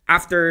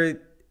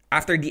after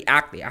the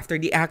act. After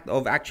the act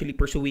of actually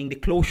pursuing the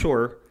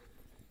closure,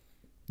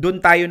 doon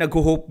tayo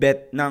nag-hope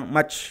bet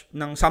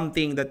ng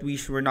something that we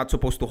were not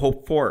supposed to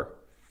hope for.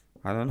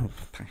 I don't know.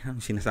 Ano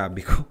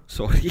sinasabi ko?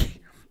 Sorry.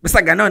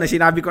 Basta gano'n, na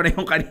sinabi ko na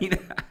yung kanina.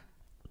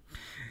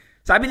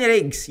 Sabi ni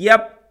Riggs,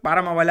 yep,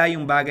 para mawala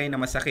yung bagay na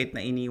masakit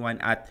na iniwan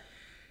at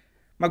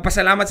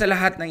magpasalamat sa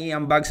lahat ng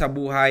iambag sa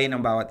buhay ng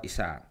bawat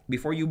isa.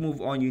 Before you move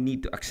on, you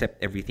need to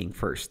accept everything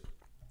first.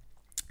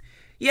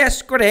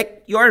 Yes,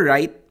 correct. You are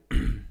right.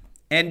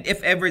 And if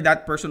ever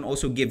that person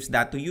also gives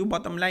that to you,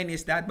 bottom line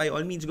is that by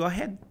all means, go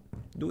ahead.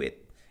 Do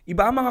it.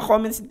 Iba ang mga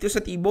comments dito sa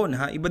T-Bone,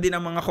 ha? Iba din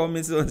ang mga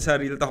comments doon sa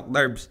Real Talk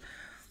Darbs.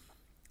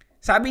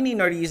 Sabi ni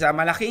Noriza,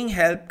 malaking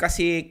help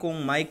kasi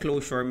kung may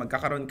closure,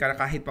 magkakaroon ka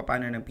kahit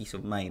papano ng peace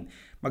of mind.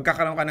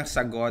 Magkakaroon ka ng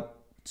sagot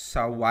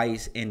sa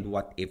whys and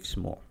what ifs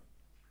mo.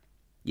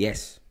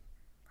 Yes,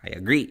 I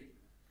agree.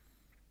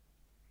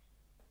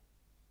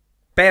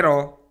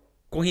 Pero,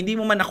 kung hindi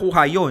mo man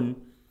nakuha yun,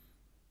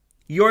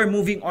 your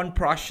moving on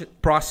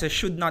process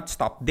should not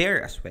stop there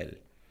as well.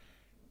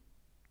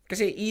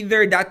 Kasi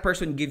either that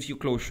person gives you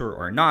closure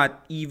or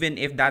not, even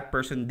if that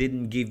person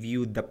didn't give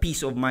you the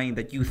peace of mind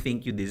that you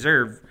think you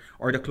deserve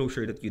or the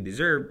closure that you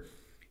deserve,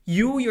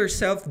 You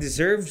yourself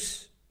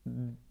deserves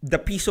the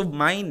peace of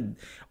mind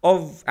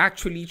of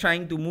actually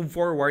trying to move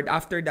forward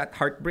after that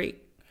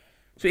heartbreak.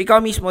 So ikaw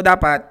mismo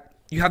dapat,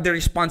 you have the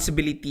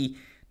responsibility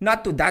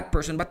not to that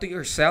person but to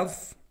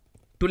yourself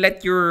to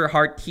let your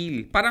heart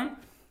heal.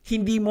 Parang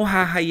hindi mo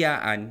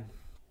hahayaan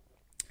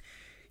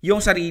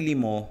yung sarili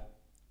mo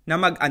na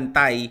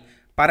mag-antay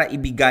para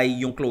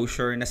ibigay yung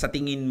closure na sa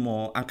tingin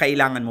mo ang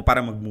kailangan mo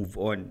para mag-move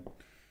on.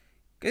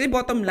 Kasi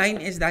bottom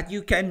line is that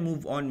you can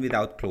move on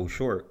without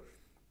closure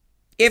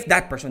if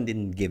that person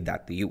didn't give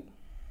that to you.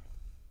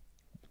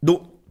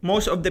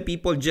 Most of the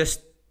people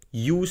just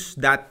use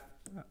that,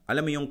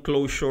 alam mo yung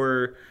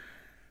closure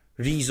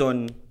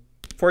reason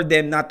for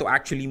them not to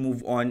actually move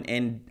on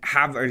and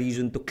have a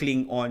reason to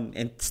cling on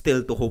and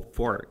still to hope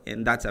for.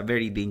 And that's a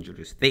very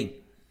dangerous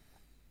thing.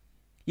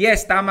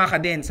 Yes, tama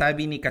ka din.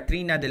 Sabi ni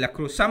Katrina de la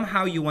Cruz,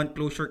 somehow you want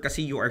closure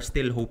kasi you are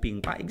still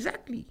hoping pa.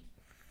 Exactly.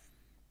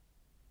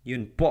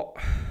 Yun po.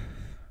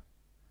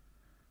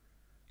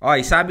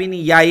 Oy, sabi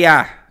ni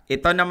Yaya,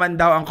 ito naman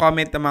daw ang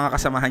comment ng mga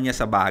kasamahan niya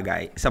sa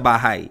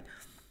bahay.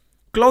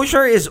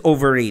 Closure is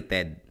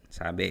overrated,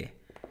 sabi.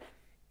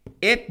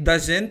 It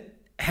doesn't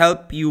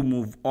help you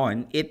move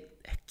on.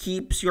 It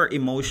keeps your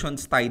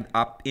emotions tied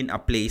up in a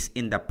place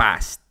in the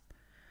past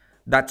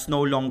that's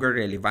no longer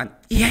relevant.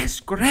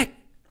 Yes, correct.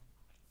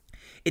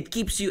 It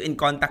keeps you in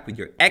contact with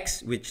your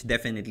ex, which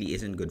definitely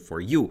isn't good for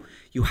you.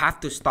 You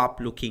have to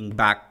stop looking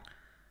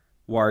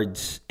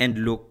backwards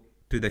and look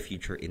to the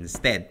future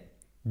instead.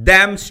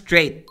 Damn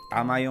straight.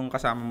 Tama yung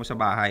kasama mo sa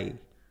bahay.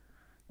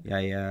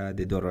 Yaya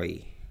de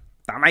Doroy.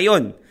 Tama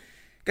yun.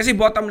 Kasi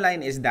bottom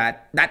line is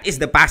that is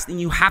the past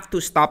and you have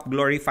to stop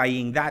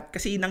glorifying that.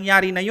 Kasi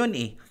nangyari na yun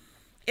eh.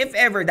 If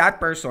ever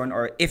that person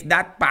or if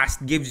that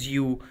past gives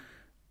you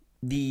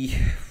the,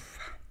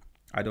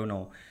 I don't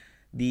know,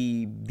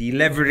 the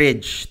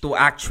leverage to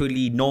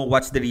actually know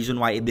what's the reason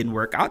why it didn't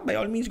work out, by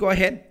all means, go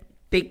ahead.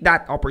 Take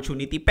that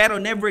opportunity. Pero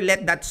never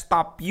let that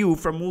stop you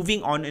from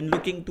moving on and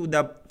looking to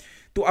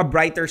a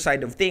brighter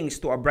side of things,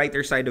 to a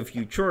brighter side of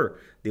future.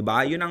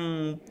 Diba? Yun ang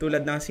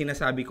tulad ng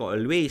sinasabi ko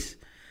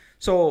always.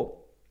 So,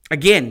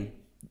 again,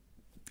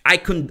 I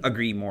couldn't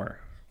agree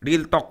more.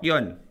 Real talk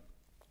yun.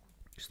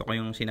 Gusto ko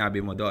yung sinabi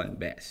mo doon,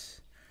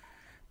 best.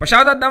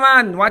 Pa-shoutout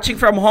naman,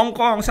 watching from Hong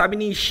Kong, sabi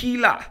ni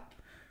Sheila.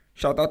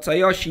 Shoutout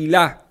sa'yo,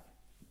 Sheila.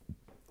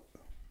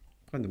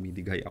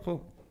 Dumidigay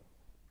ako.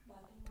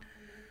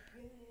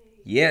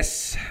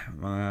 Yes,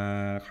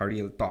 mga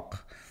ka-real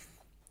talk.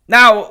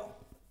 Now,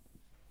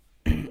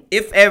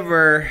 if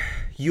ever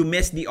you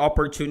miss the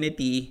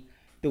opportunity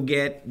to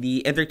get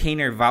the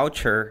entertainer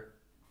voucher,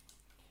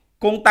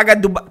 kung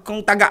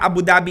taga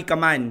Abu Dhabi ka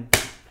man,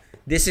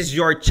 this is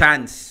your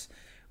chance.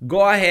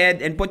 Go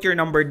ahead and put your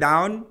number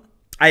down.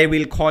 I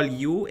will call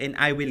you and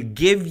I will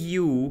give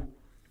you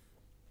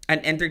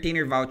an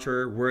entertainer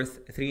voucher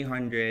worth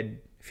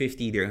 350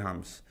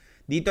 dirhams.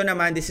 Dito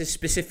naman, this is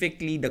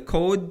specifically the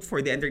code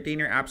for the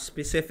entertainer app,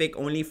 specific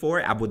only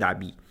for Abu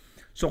Dhabi.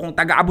 So kung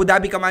taga Abu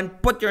Dhabi ka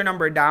man, put your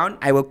number down.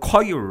 I will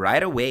call you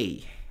right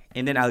away.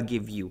 And then I'll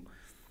give you.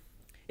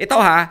 Ito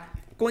ha,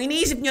 kung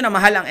iniisip nyo na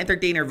mahal ang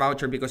entertainer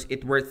voucher because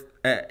it worth,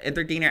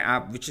 entertainer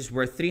app which is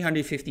worth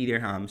 350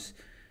 dirhams,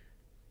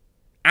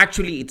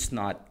 actually it's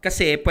not.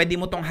 Kasi pwede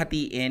mo tong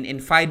hatiin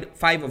in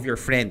five of your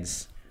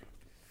friends.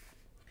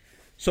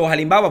 So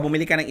halimbawa,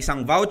 bumili ka ng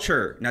isang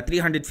voucher na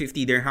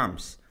 350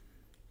 dirhams.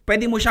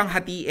 Pwede mo siyang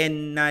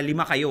hatiin na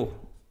 5 kayo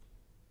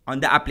on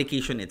the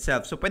application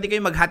itself. So pwede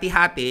kayong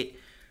maghati-hati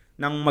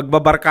ng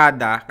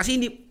magbabarkada kasi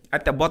hindi,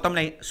 at the bottom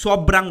line,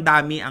 sobrang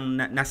dami ang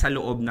nasa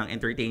loob ng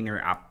entertainer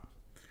app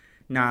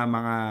na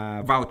mga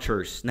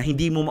vouchers na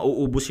hindi mo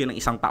mauubos yun ng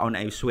isang taon,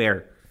 I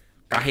swear.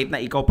 Kahit na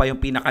ikaw pa yung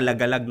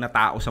pinakalagalag na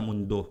tao sa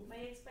mundo.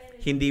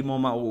 Hindi mo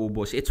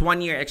mauubos. It's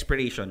 1 year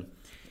expiration.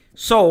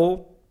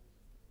 So,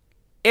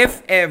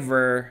 if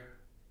ever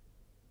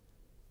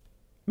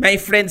may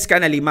friends ka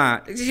na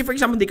 5, for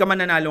example, di ka man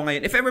nanalo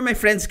ngayon, if ever may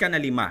friends ka na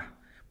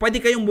 5,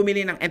 pwede kayong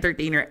bumili ng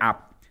entertainer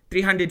app,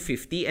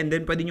 350, and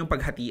then pwede nyong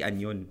paghatian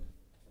yun.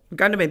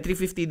 Magkano ba yun?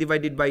 350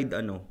 divided by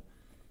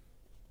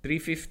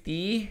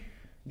 350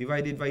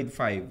 divided by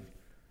 5.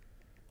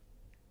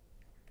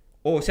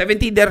 Oh,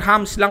 70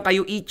 dirhams lang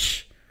kayo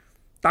each.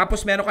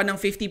 Tapos meron ka ng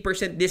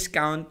 50%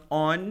 discount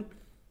on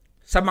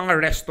sa mga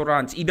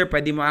restaurants. Either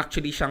pwede mo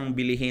actually siyang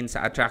bilihin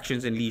sa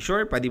attractions and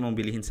leisure, pwede mong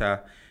bilihin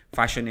sa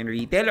fashion and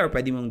retail, or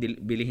pwede mong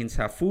bilihin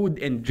sa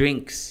food and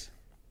drinks.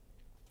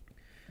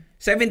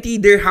 70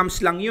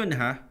 dirhams lang yun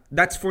ha.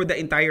 That's for the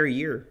entire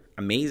year.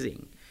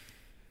 Amazing.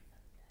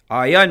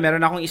 Ayun,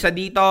 meron akong isa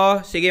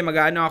dito. Sige,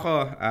 mag-ano ako.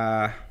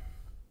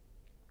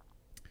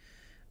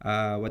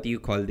 What do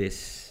you call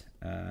this?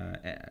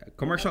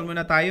 Commercial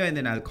muna tayo and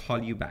then I'll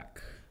call you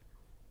back.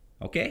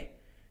 Okay?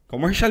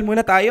 Commercial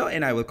muna tayo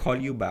and I will call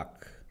you back.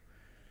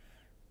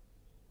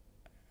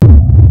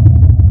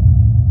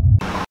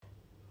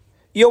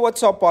 Yo,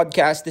 what's up,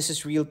 podcast? This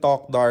is Real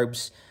Talk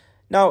Darbs.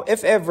 Now,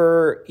 if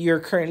ever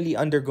you're currently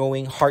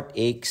undergoing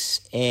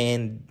heartaches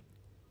and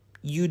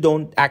you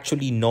don't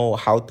actually know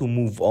how to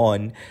move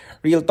on,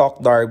 Real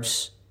Talk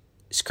Darbs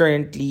is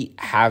currently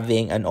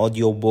having an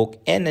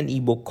audiobook and an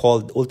ebook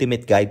called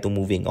Ultimate Guide to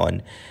Moving On.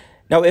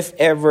 Now, if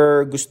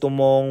ever gusto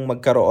mong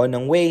magkaroon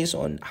ng ways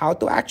on how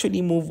to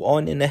actually move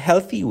on in a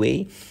healthy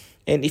way,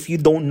 and if you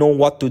don't know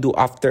what to do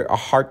after a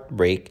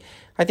heartbreak,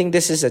 I think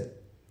this is a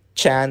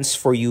chance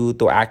for you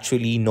to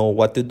actually know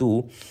what to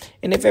do.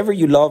 And if ever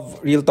you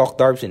love Real Talk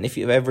Darbs, and if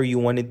ever you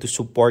wanted to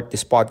support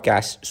this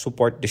podcast,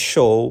 support the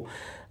show,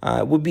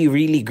 it would be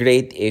really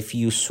great if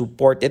you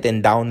support it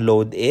and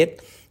download it.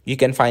 You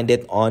can find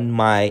it on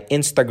my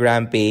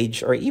Instagram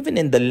page or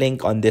even in the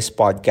link on this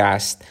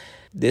podcast.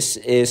 This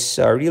is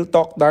Real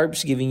Talk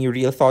Darbs, giving you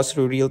real thoughts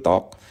through real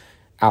talk.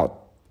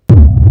 Out.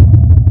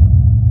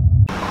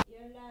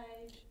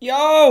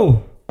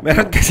 Yo!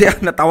 Meron kasi,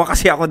 natawa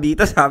kasi ako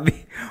dito, sabi,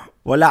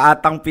 wala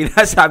atang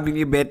pila, sabi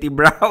ni Betty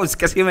Browse,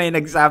 kasi may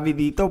nagsabi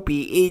dito,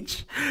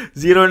 PH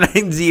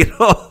 090.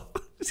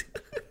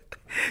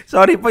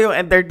 Sorry po yung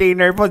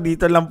entertainer po,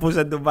 dito lang po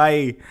sa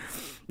Dubai.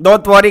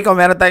 Don't worry kung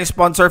meron tayong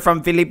sponsor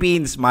from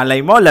Philippines.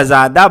 Malay mo,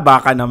 Lazada,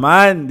 baka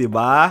naman, di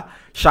ba?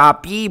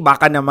 Shopee,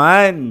 baka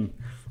naman.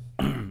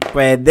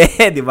 Pwede,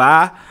 di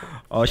ba?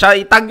 O,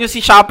 itag nyo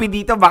si Shopee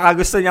dito, baka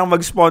gusto niyang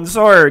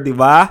mag-sponsor, di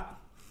ba?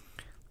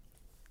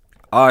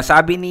 O,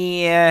 sabi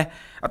ni,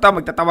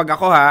 magtatawag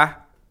ako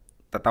ha.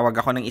 Tatawag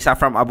ako ng isa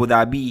from Abu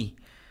Dhabi.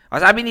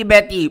 O, sabi ni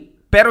Betty,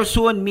 pero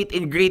soon, meet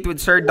and greet with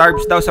Sir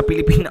Darbs daw sa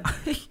Pilipinas.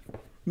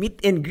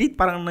 Meet and greet,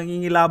 parang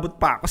nangingilabot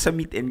pa ako sa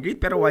meet and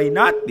greet, pero why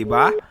not, di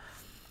ba?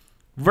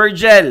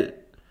 Virgil,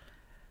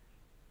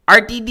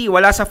 RTD,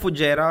 wala sa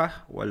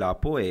Fujera? Wala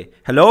po eh.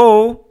 Hello?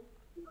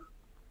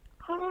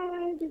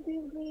 Hi, good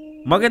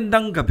evening.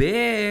 Magandang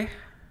gabi.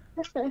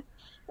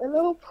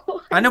 Hello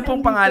po. Ano pong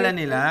pangalan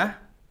nila?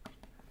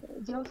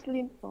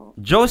 Jocelyn po.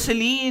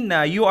 Jocelyn,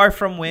 you are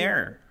from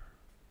where?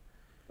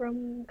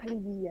 From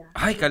Calidia.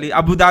 Ay,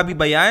 Abu Dhabi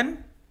ba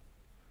yan?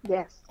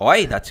 Yes.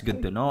 Oy, that's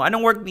good to know.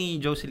 Anong work ni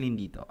Jocelyn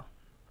dito?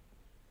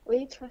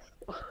 Waitress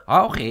po.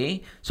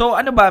 Okay. So,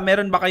 ano ba?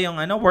 Meron ba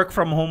kayong work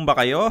from home ba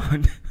kayo?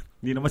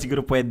 Hindi naman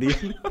siguro pwede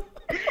yun.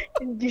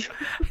 Hindi.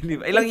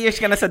 Ilang years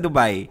ka na sa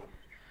Dubai?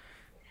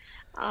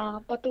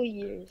 Pa 2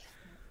 years.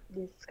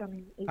 This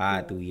coming2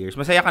 April. years.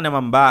 Masaya ka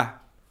naman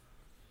ba?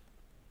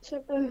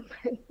 Siyempre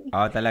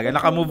naman. Talaga.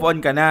 Naka-move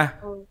on ka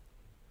na? Oh.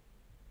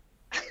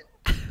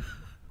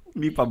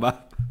 Hindi pa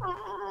ba?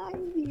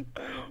 Hindi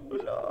pa.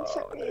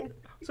 Sakit.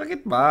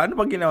 Sakit ba? Ano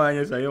bang ginawa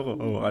niya sa'yo?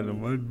 Ka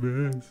naman,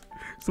 bes.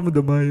 Gusto mo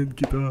damayan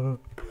kita.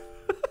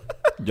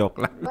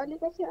 Joke lang. Bali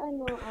kasi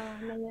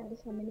nangyari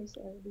sa amin is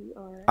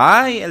LDR.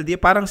 Ay,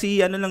 LDR. Parang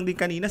si lang din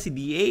kanina, si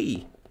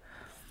DA.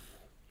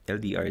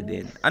 LDR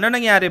din. Ano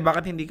nangyari?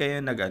 Bakit hindi kayo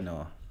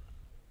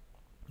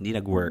hindi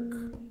nag-work?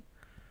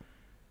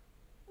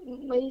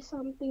 May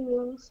something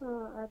lang sa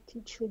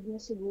attitude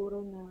niya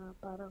siguro na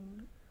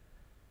parang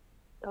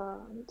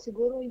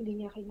siguro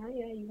hindi niya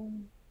kinaya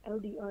yung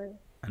LDR.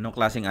 Anong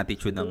klaseng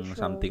attitude ng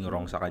something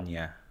wrong sa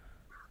kanya?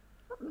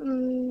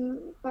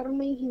 Parang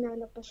may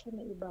hinanap pa siya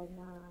na iba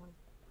na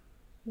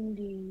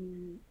hindi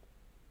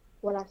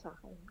wala sa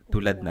akin.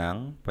 Tulad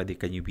ng,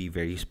 can you be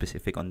very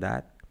specific on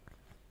that?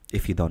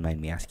 If you don't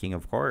mind me asking,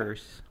 of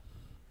course.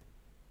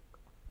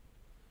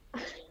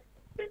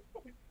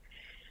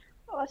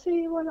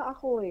 Kasi wala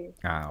ako eh.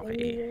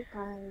 Okay.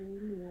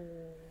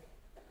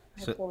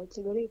 So,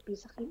 siguro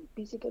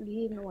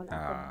physically wala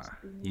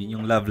ako. Yun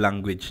yung love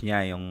language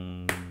niya,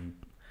 yung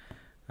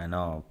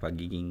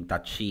pagiging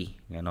touchy.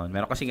 Ganon.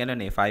 Meron kasi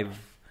 5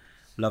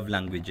 love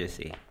languages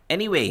eh.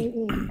 Anyway,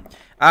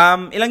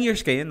 ilang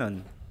years kayo nun?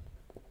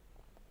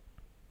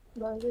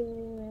 Bale,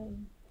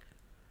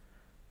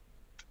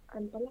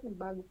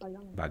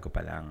 bago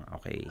pa lang.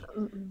 Okay.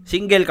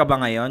 Single ka ba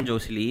ngayon,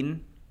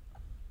 Jocelyn?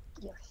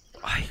 Yes.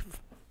 Ay,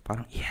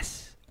 parang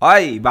yes.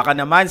 Ay, baka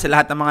naman sa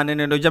lahat ng mga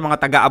nanonood dyan,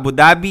 mga taga Abu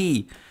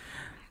Dhabi.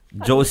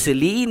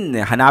 Jocelyn,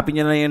 hanapin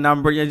niyo na yung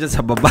number niya dyan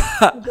sa baba.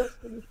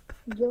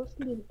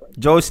 Jocelyn po.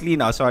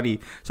 Jocelyn, sorry.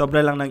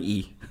 Sobra lang ng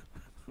E.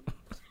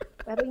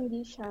 Pero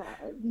hindi siya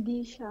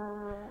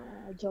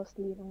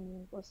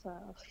Jocelyn po sa...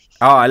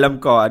 alam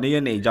ko. Ano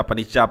yun eh.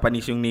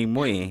 Japanese yung name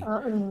mo eh.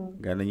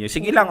 Ganun yun.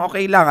 Sige lang,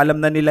 okay lang.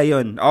 Alam na nila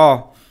yun.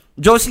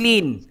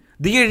 Jocelyn,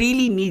 do you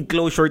really need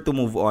closure to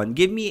move on?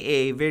 Give me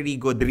a very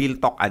good real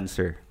talk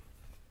answer.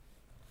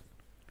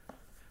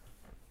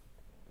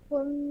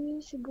 For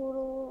me,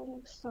 siguro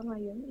sa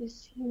ngayon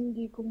is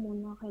hindi ko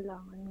muna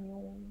kailangan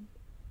yung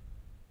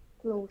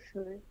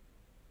closure.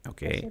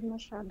 Okay. Kasi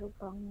masyado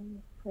pang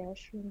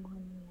fresh yung mga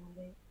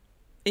nangyari.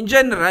 In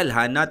general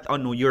not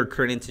on your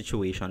current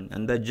situation,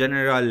 and the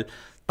general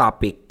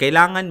topic,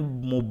 kailangan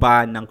mo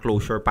ba ng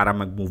closure para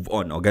mag-move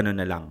on o gano'n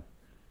na lang?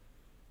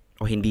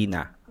 O hindi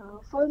na?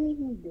 For me,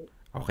 hindi.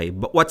 Okay,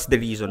 but what's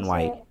the reason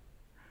why?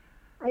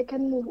 I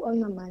can move on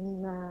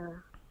naman na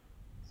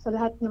sa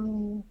lahat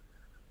ng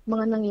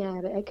mga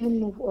nangyari. I can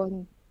move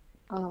on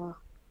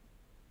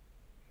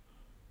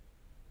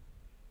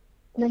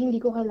na hindi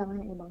ko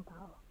kailangan ng ibang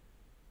tao.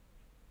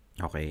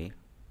 Okay.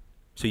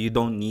 So you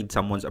don't need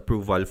someone's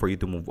approval for you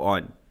to move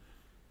on?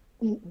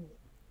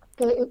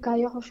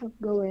 kaya ko siya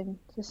gawin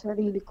sa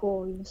sarili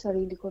ko, yung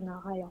sarili ko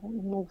na kaya kong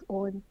i-move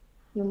on.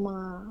 Yung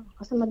mga,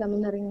 kasi madami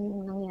na rin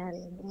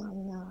nangyari,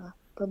 dumami na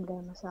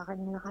problema sa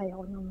akin, na kaya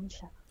ko naman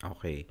siya.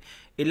 Okay.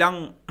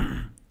 Ilang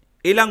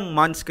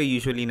months ka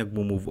usually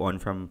nag-move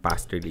on from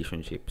past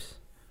relationships?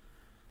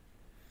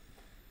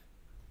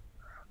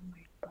 Oh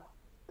my God.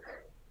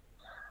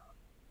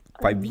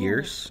 5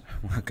 years?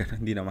 Mga ganun,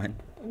 hindi naman.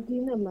 Hindi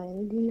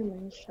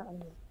naman siya,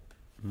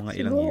 Mga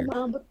ilang siguro, years?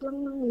 maabot lang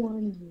ng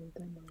 1 year.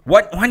 Ganun.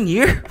 What? 1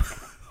 year?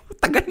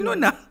 Tagal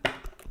nun ah.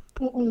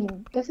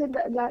 Kasi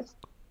last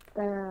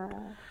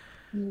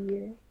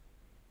year,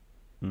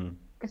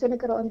 kasi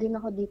nagkaroon din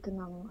ako dito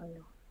ng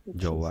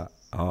which Jowa.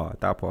 is,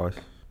 Tapos?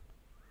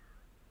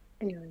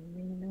 ayun,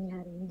 may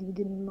nangyari, hindi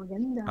din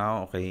maganda.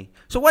 Okay.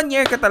 So 1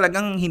 year ka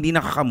talagang hindi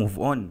nakaka-move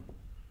on?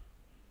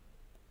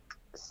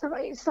 Sa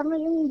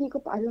ngayon, hindi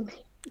ko pa alam.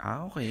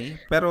 Okay.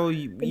 Pero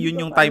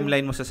yun yung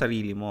timeline mo sa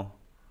sarili mo?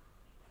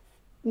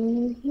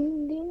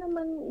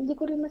 Hindi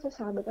ko rin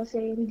masasabi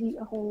kasi hindi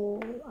ako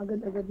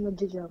agad-agad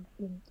mag-jump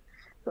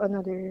into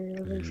another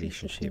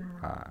relationship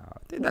na.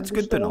 That's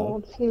good to know.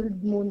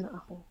 Healed muna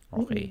ako.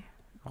 Okay.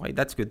 Okay,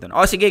 that's good to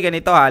know. Sige,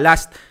 ganito ha.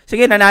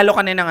 Sige, nanalo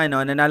ka na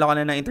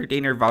ng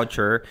entertainer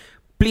voucher.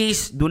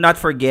 Please do not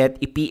forget,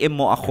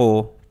 i-PM mo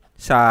ako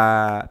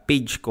sa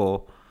page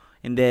ko.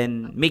 And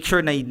then, make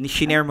sure na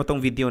share mo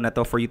tong video na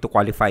to for you to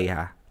qualify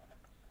ha.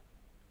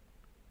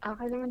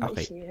 Kailangan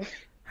Okay. i-share.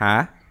 Ha?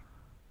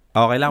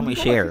 Kailangan mo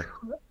i-share.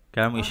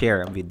 Kailangan mo i-share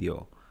ang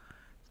video.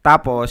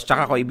 Tapos,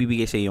 tsaka ko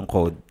ibibigay sa yung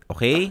code.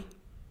 Okay?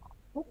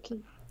 Okay.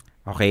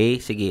 Okay,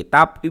 sige.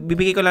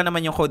 Ibibigay ko lang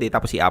naman yung code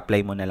tapos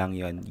i-apply mo na lang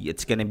yon.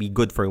 It's gonna be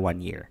good for 1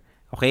 year.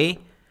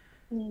 Okay?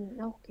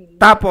 Okay.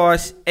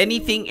 Tapos,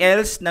 anything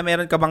else na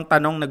meron ka bang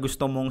tanong na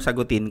gusto mong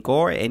sagutin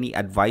ko or any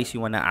advice you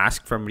wanna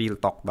ask from Real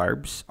Talk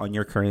Darbs on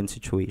your current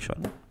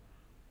situation?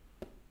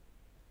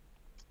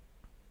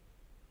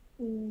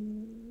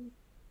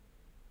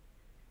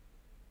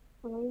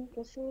 Ngayon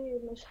kasi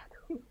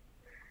masyadong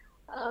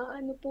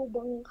ano po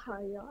bang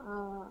kaya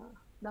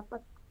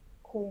dapat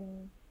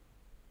kong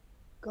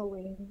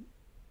gawin?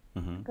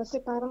 Kasi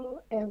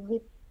parang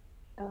every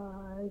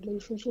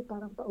relationship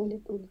parang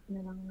paulit-ulit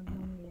na lang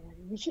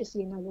nangyayari, which is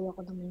ginagawa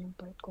ko naman yung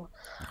part ko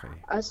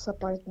as a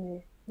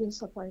partner din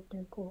sa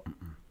partner ko,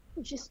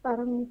 which is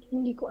parang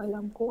hindi ko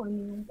alam kung ano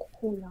yung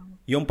kulang.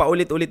 Yung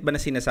paulit-ulit ba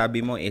na sinasabi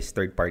mo is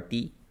third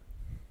party?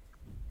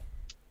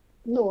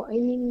 No,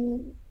 I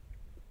mean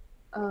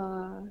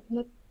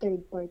not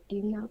third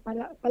party, na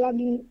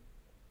palaging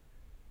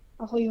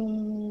ako yung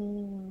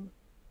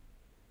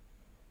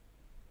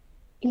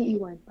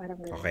iniiwan,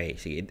 parang gano'n. Okay,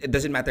 sige. It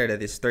doesn't matter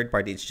that it's third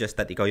party, it's just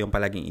that ikaw yung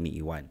palaging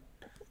iniiwan.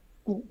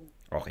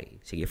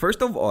 Okay, sige.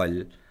 First of all,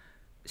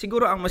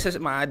 siguro ang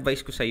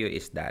ma-advise ko sa'yo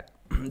is that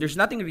there's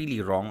nothing really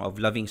wrong of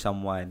loving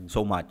someone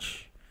so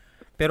much.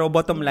 Pero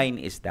bottom line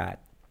is that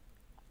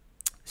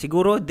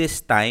siguro this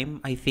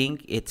time, I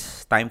think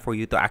it's time for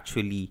you to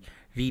actually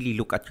really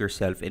look at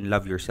yourself and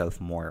love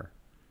yourself more.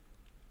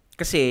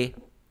 Kasi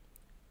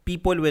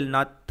people will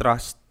not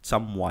trust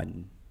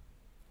someone.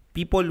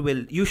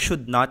 You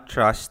should not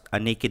trust a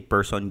naked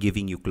person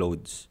giving you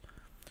clothes.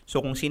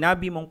 So kung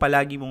sinabi mong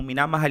palagi mong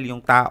minamahal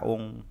yung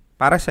taong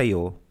para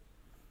sa'yo,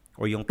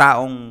 o yung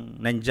taong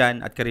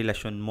nandyan at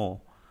karelasyon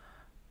mo,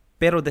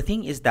 pero the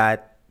thing is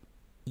that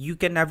you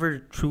can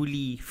never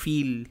truly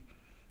feel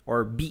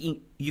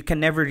you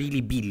can never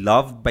really be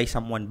loved by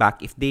someone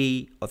back if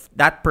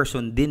that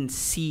person didn't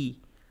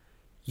see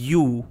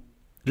you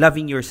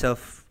loving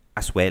yourself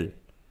as well.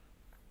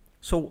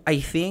 So I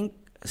think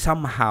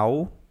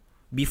somehow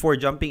before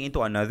jumping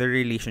into another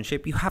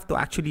relationship, you have to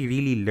actually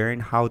really learn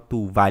how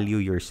to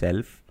value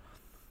yourself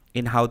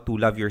and how to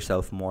love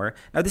yourself more.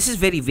 Now, this is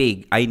very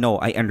vague. I know,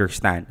 I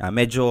understand.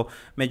 Medyo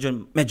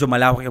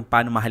malawak yung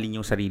paano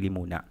mahalin yung sarili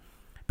muna.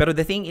 Pero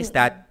the thing is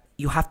that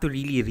you have to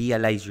really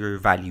realize your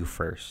value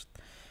first.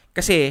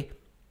 Kasi,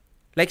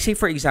 like say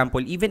for example,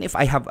 even if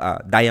I have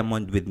a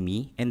diamond with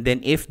me, and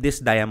then if this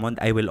diamond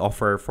I will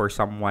offer for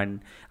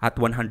someone at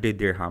 100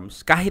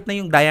 dirhams, kahit na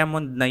yung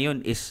diamond na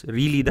yun is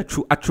really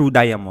a true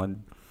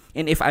diamond,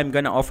 and if I'm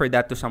gonna offer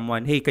that to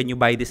someone, hey, can you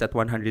buy this at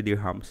 100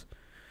 dirhams?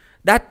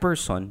 That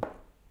person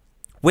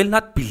will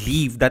not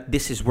believe that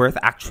this is worth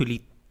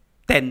actually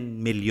 10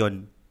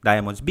 million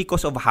diamonds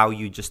because of how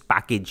you just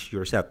package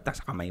yourself.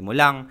 Sa kamay mo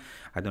lang,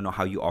 I don't know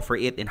how you offer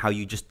it and how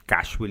you just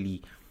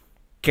casually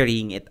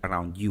carrying it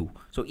around you.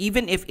 So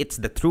even if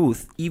it's the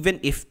truth, even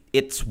if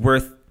it's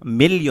worth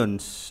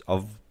millions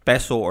of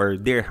peso or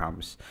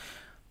dirhams,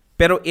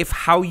 pero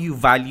if how you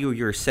value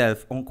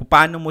yourself, kung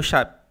paano mo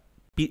siya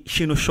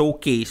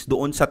showcase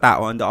doon sa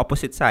tao on the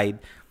opposite side,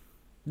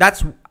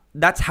 that's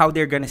how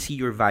they're gonna see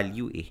your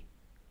value eh.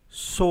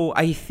 So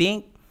I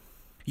think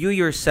you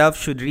yourself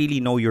should really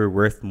know your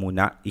worth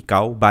muna.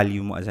 Ikaw,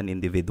 value mo as an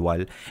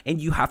individual,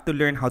 and you have to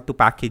learn how to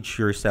package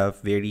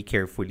yourself very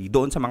carefully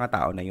doon sa mga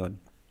tao na yon.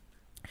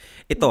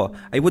 Ito,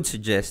 I would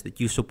suggest that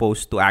you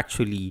supposed to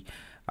actually,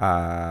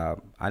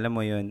 alam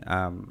mo yun,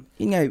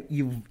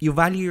 you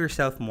value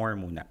yourself more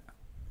muna.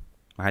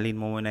 Mahalin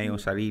mo muna yung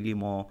sarili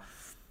mo.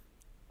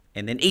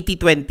 And then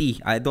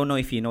 80-20. I don't know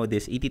if you know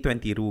this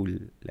 80-20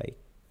 rule. Like,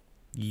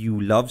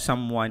 you love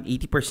someone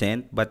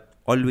 80% but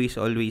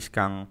always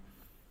kang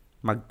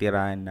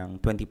magtira ng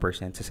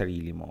 20% sa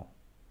sarili mo.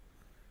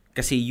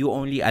 Kasi you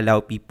only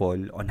allow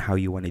people on how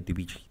you wanted to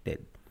be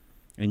treated.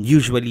 And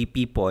usually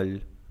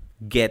people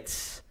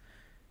gets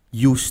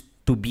used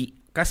to be.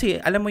 Kasi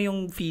alam mo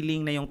yung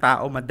feeling na yung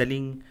tao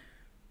madaling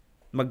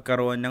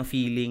magkaroon ng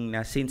feeling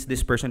na since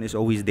this person is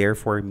always there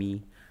for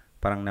me,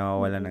 parang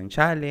nawawala ng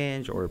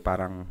challenge or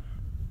parang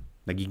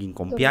nagiging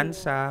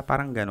kumpiyansa,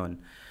 parang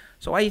ganon.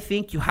 So I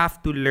think you have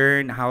to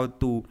learn how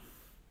to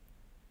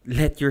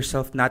let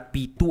yourself not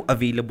be too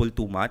available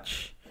too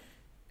much.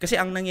 Kasi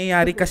ang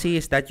nangyayari kasi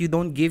is that you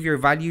don't give your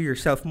value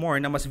yourself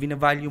more na mas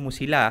vina-value mo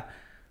sila.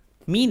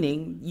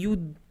 Meaning,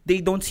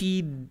 they don't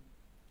see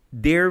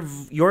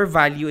your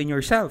value in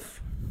yourself.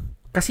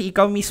 Kasi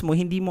ikaw mismo,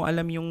 hindi mo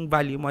alam yung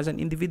value mo as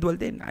an individual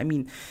din. I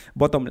mean,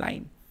 bottom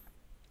line.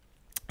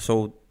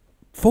 So,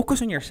 focus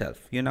on yourself.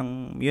 Yun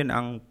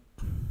ang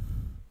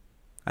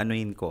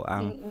anuin ko.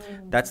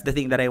 That's the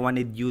thing that I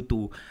wanted you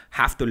to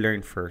have to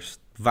learn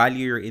first.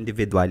 Value your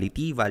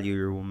individuality, value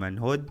your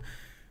womanhood.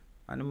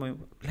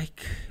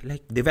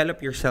 Like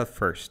develop yourself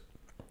first.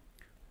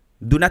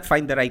 Do not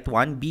find the right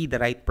one, be the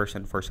right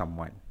person for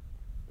someone.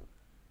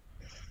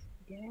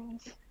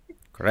 Yes.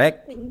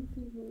 Correct? Thank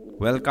you.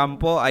 Welcome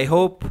po. I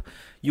hope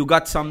you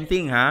got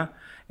something, ha?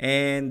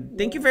 And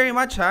thank you very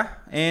much,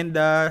 ha? And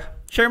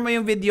share mo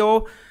yung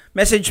video,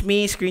 message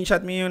me,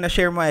 screenshot mo yung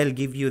na-share mo, I'll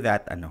give you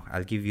that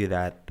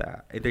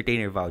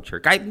entertainer voucher.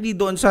 Kahit hindi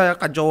doon sa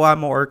kajowa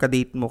mo or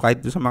kadate mo,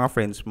 kahit doon sa mga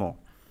friends mo.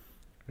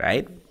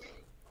 Right?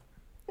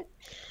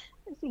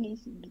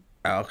 Sige.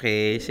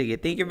 Okay, sige.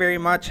 Thank you very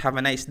much. Have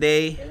a nice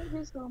day. Thank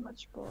you so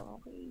much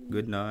po. Okay.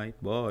 Good night.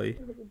 Bye.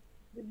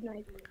 Good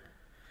night.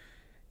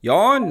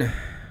 Yon.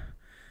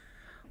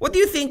 What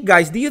do you think,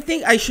 guys? Do you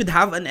think I should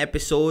have an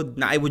episode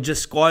na I would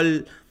just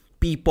call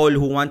people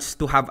who wants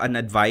to have an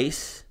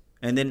advice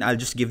and then I'll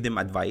just give them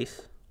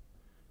advice?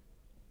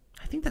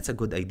 I think that's a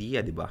good idea,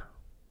 di ba?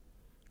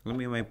 Alam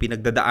mo yung may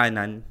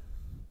pinagdadaanan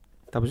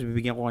tapos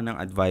bibigyan ko ng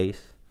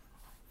advice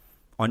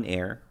on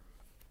air.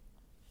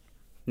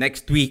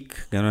 Next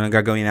week, gano'n ang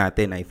gagawin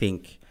natin, I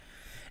think.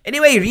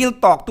 Anyway, real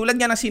talk. Tulad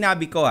nga ng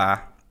sinabi ko,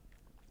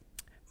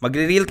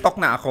 magre-real talk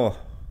na ako.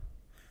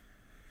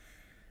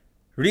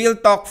 Real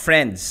talk,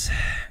 friends.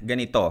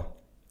 Ganito.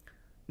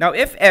 Now,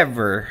 if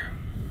ever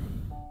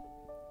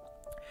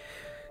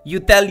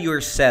you tell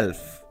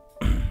yourself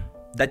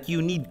that you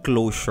need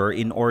closure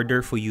in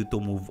order for you to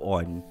move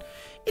on,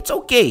 it's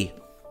okay.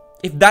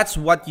 If that's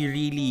what you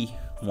really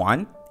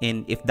want,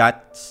 and if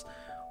that's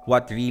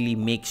what really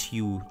makes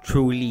you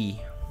truly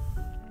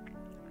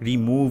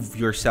remove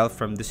yourself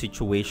from the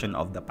situation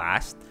of the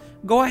past,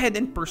 go ahead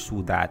and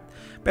pursue that.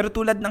 Pero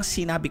tulad ng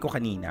sinabi ko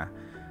kanina,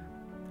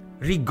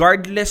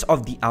 regardless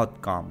of the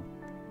outcome,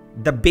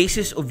 the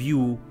basis of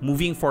you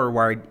moving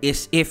forward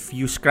is if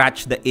you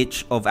scratch the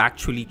itch of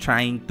actually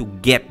trying to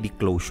get the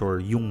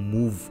closure, yung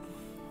move,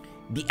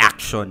 the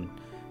action.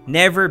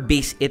 Never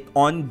base it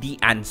on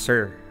the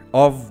answer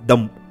of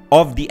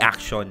the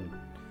action.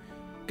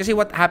 Kasi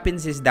what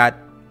happens is that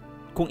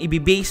kung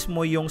ibibase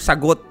mo yung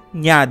sagot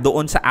niya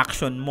doon sa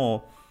action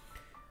mo,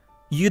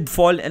 you'd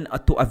fall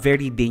into a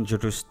very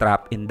dangerous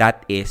trap, and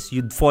that is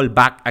you'd fall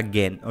back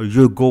again, or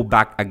you'll go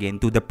back again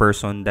to the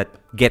person that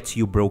gets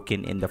you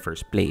broken in the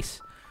first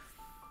place.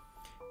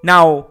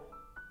 Now,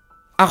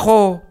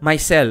 ako,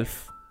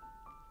 myself,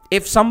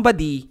 if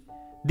somebody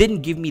didn't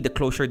give me the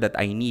closure that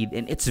I need,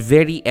 and it's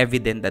very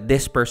evident that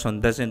this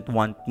person doesn't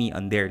want me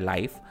on their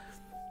life,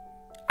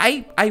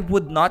 I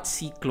would not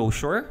seek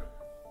closure,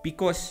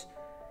 because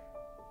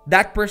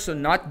that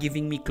person not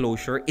giving me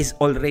closure is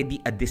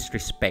already a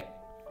disrespect.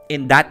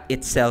 And that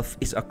itself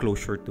is a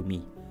closure to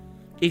me.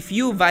 If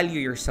you value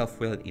yourself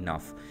well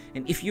enough,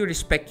 and if you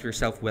respect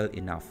yourself well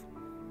enough,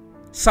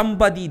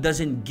 somebody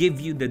doesn't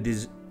give you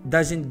the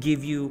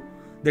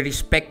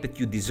respect that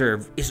you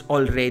deserve is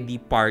already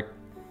part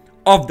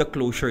of the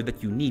closure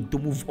that you need to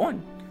move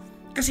on.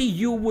 Kasi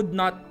you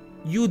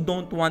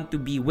don't want to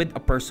be with a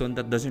person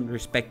that doesn't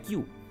respect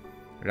you.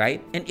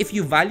 Right? And if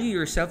you value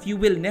yourself, you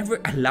will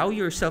never allow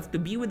yourself to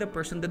be with a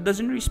person that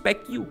doesn't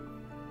respect you.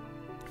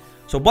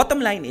 So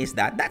bottom line is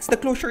that's the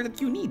closure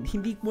that you need.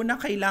 Hindi mo na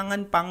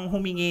kailangan pang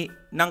humingi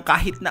ng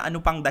kahit na ano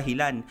pang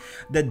dahilan.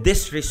 The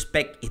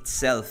disrespect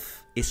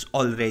itself is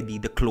already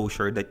the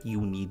closure that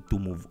you need to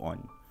move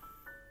on.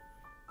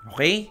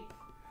 Okay?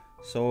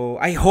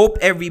 So I hope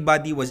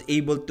everybody was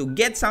able to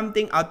get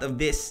something out of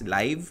this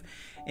live.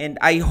 And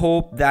I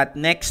hope that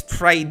next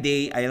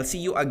Friday, I'll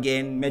see you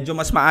again. Medyo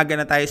mas maaga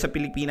na tayo sa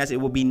Pilipinas. It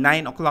will be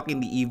 9 o'clock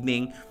in the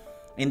evening.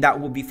 And that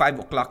will be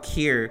 5 o'clock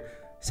here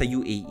sa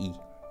UAE.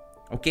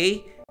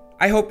 Okay?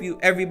 I hope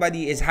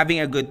everybody is having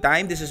a good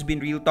time. This has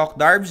been Real Talk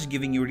Darbs,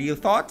 giving you real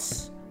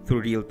thoughts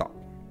through real talk.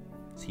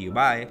 See you,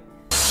 bye.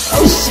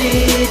 Oh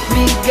shit,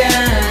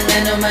 migan,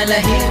 ano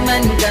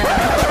malahiman ka.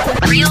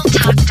 Real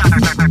Talk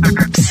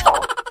Darbs.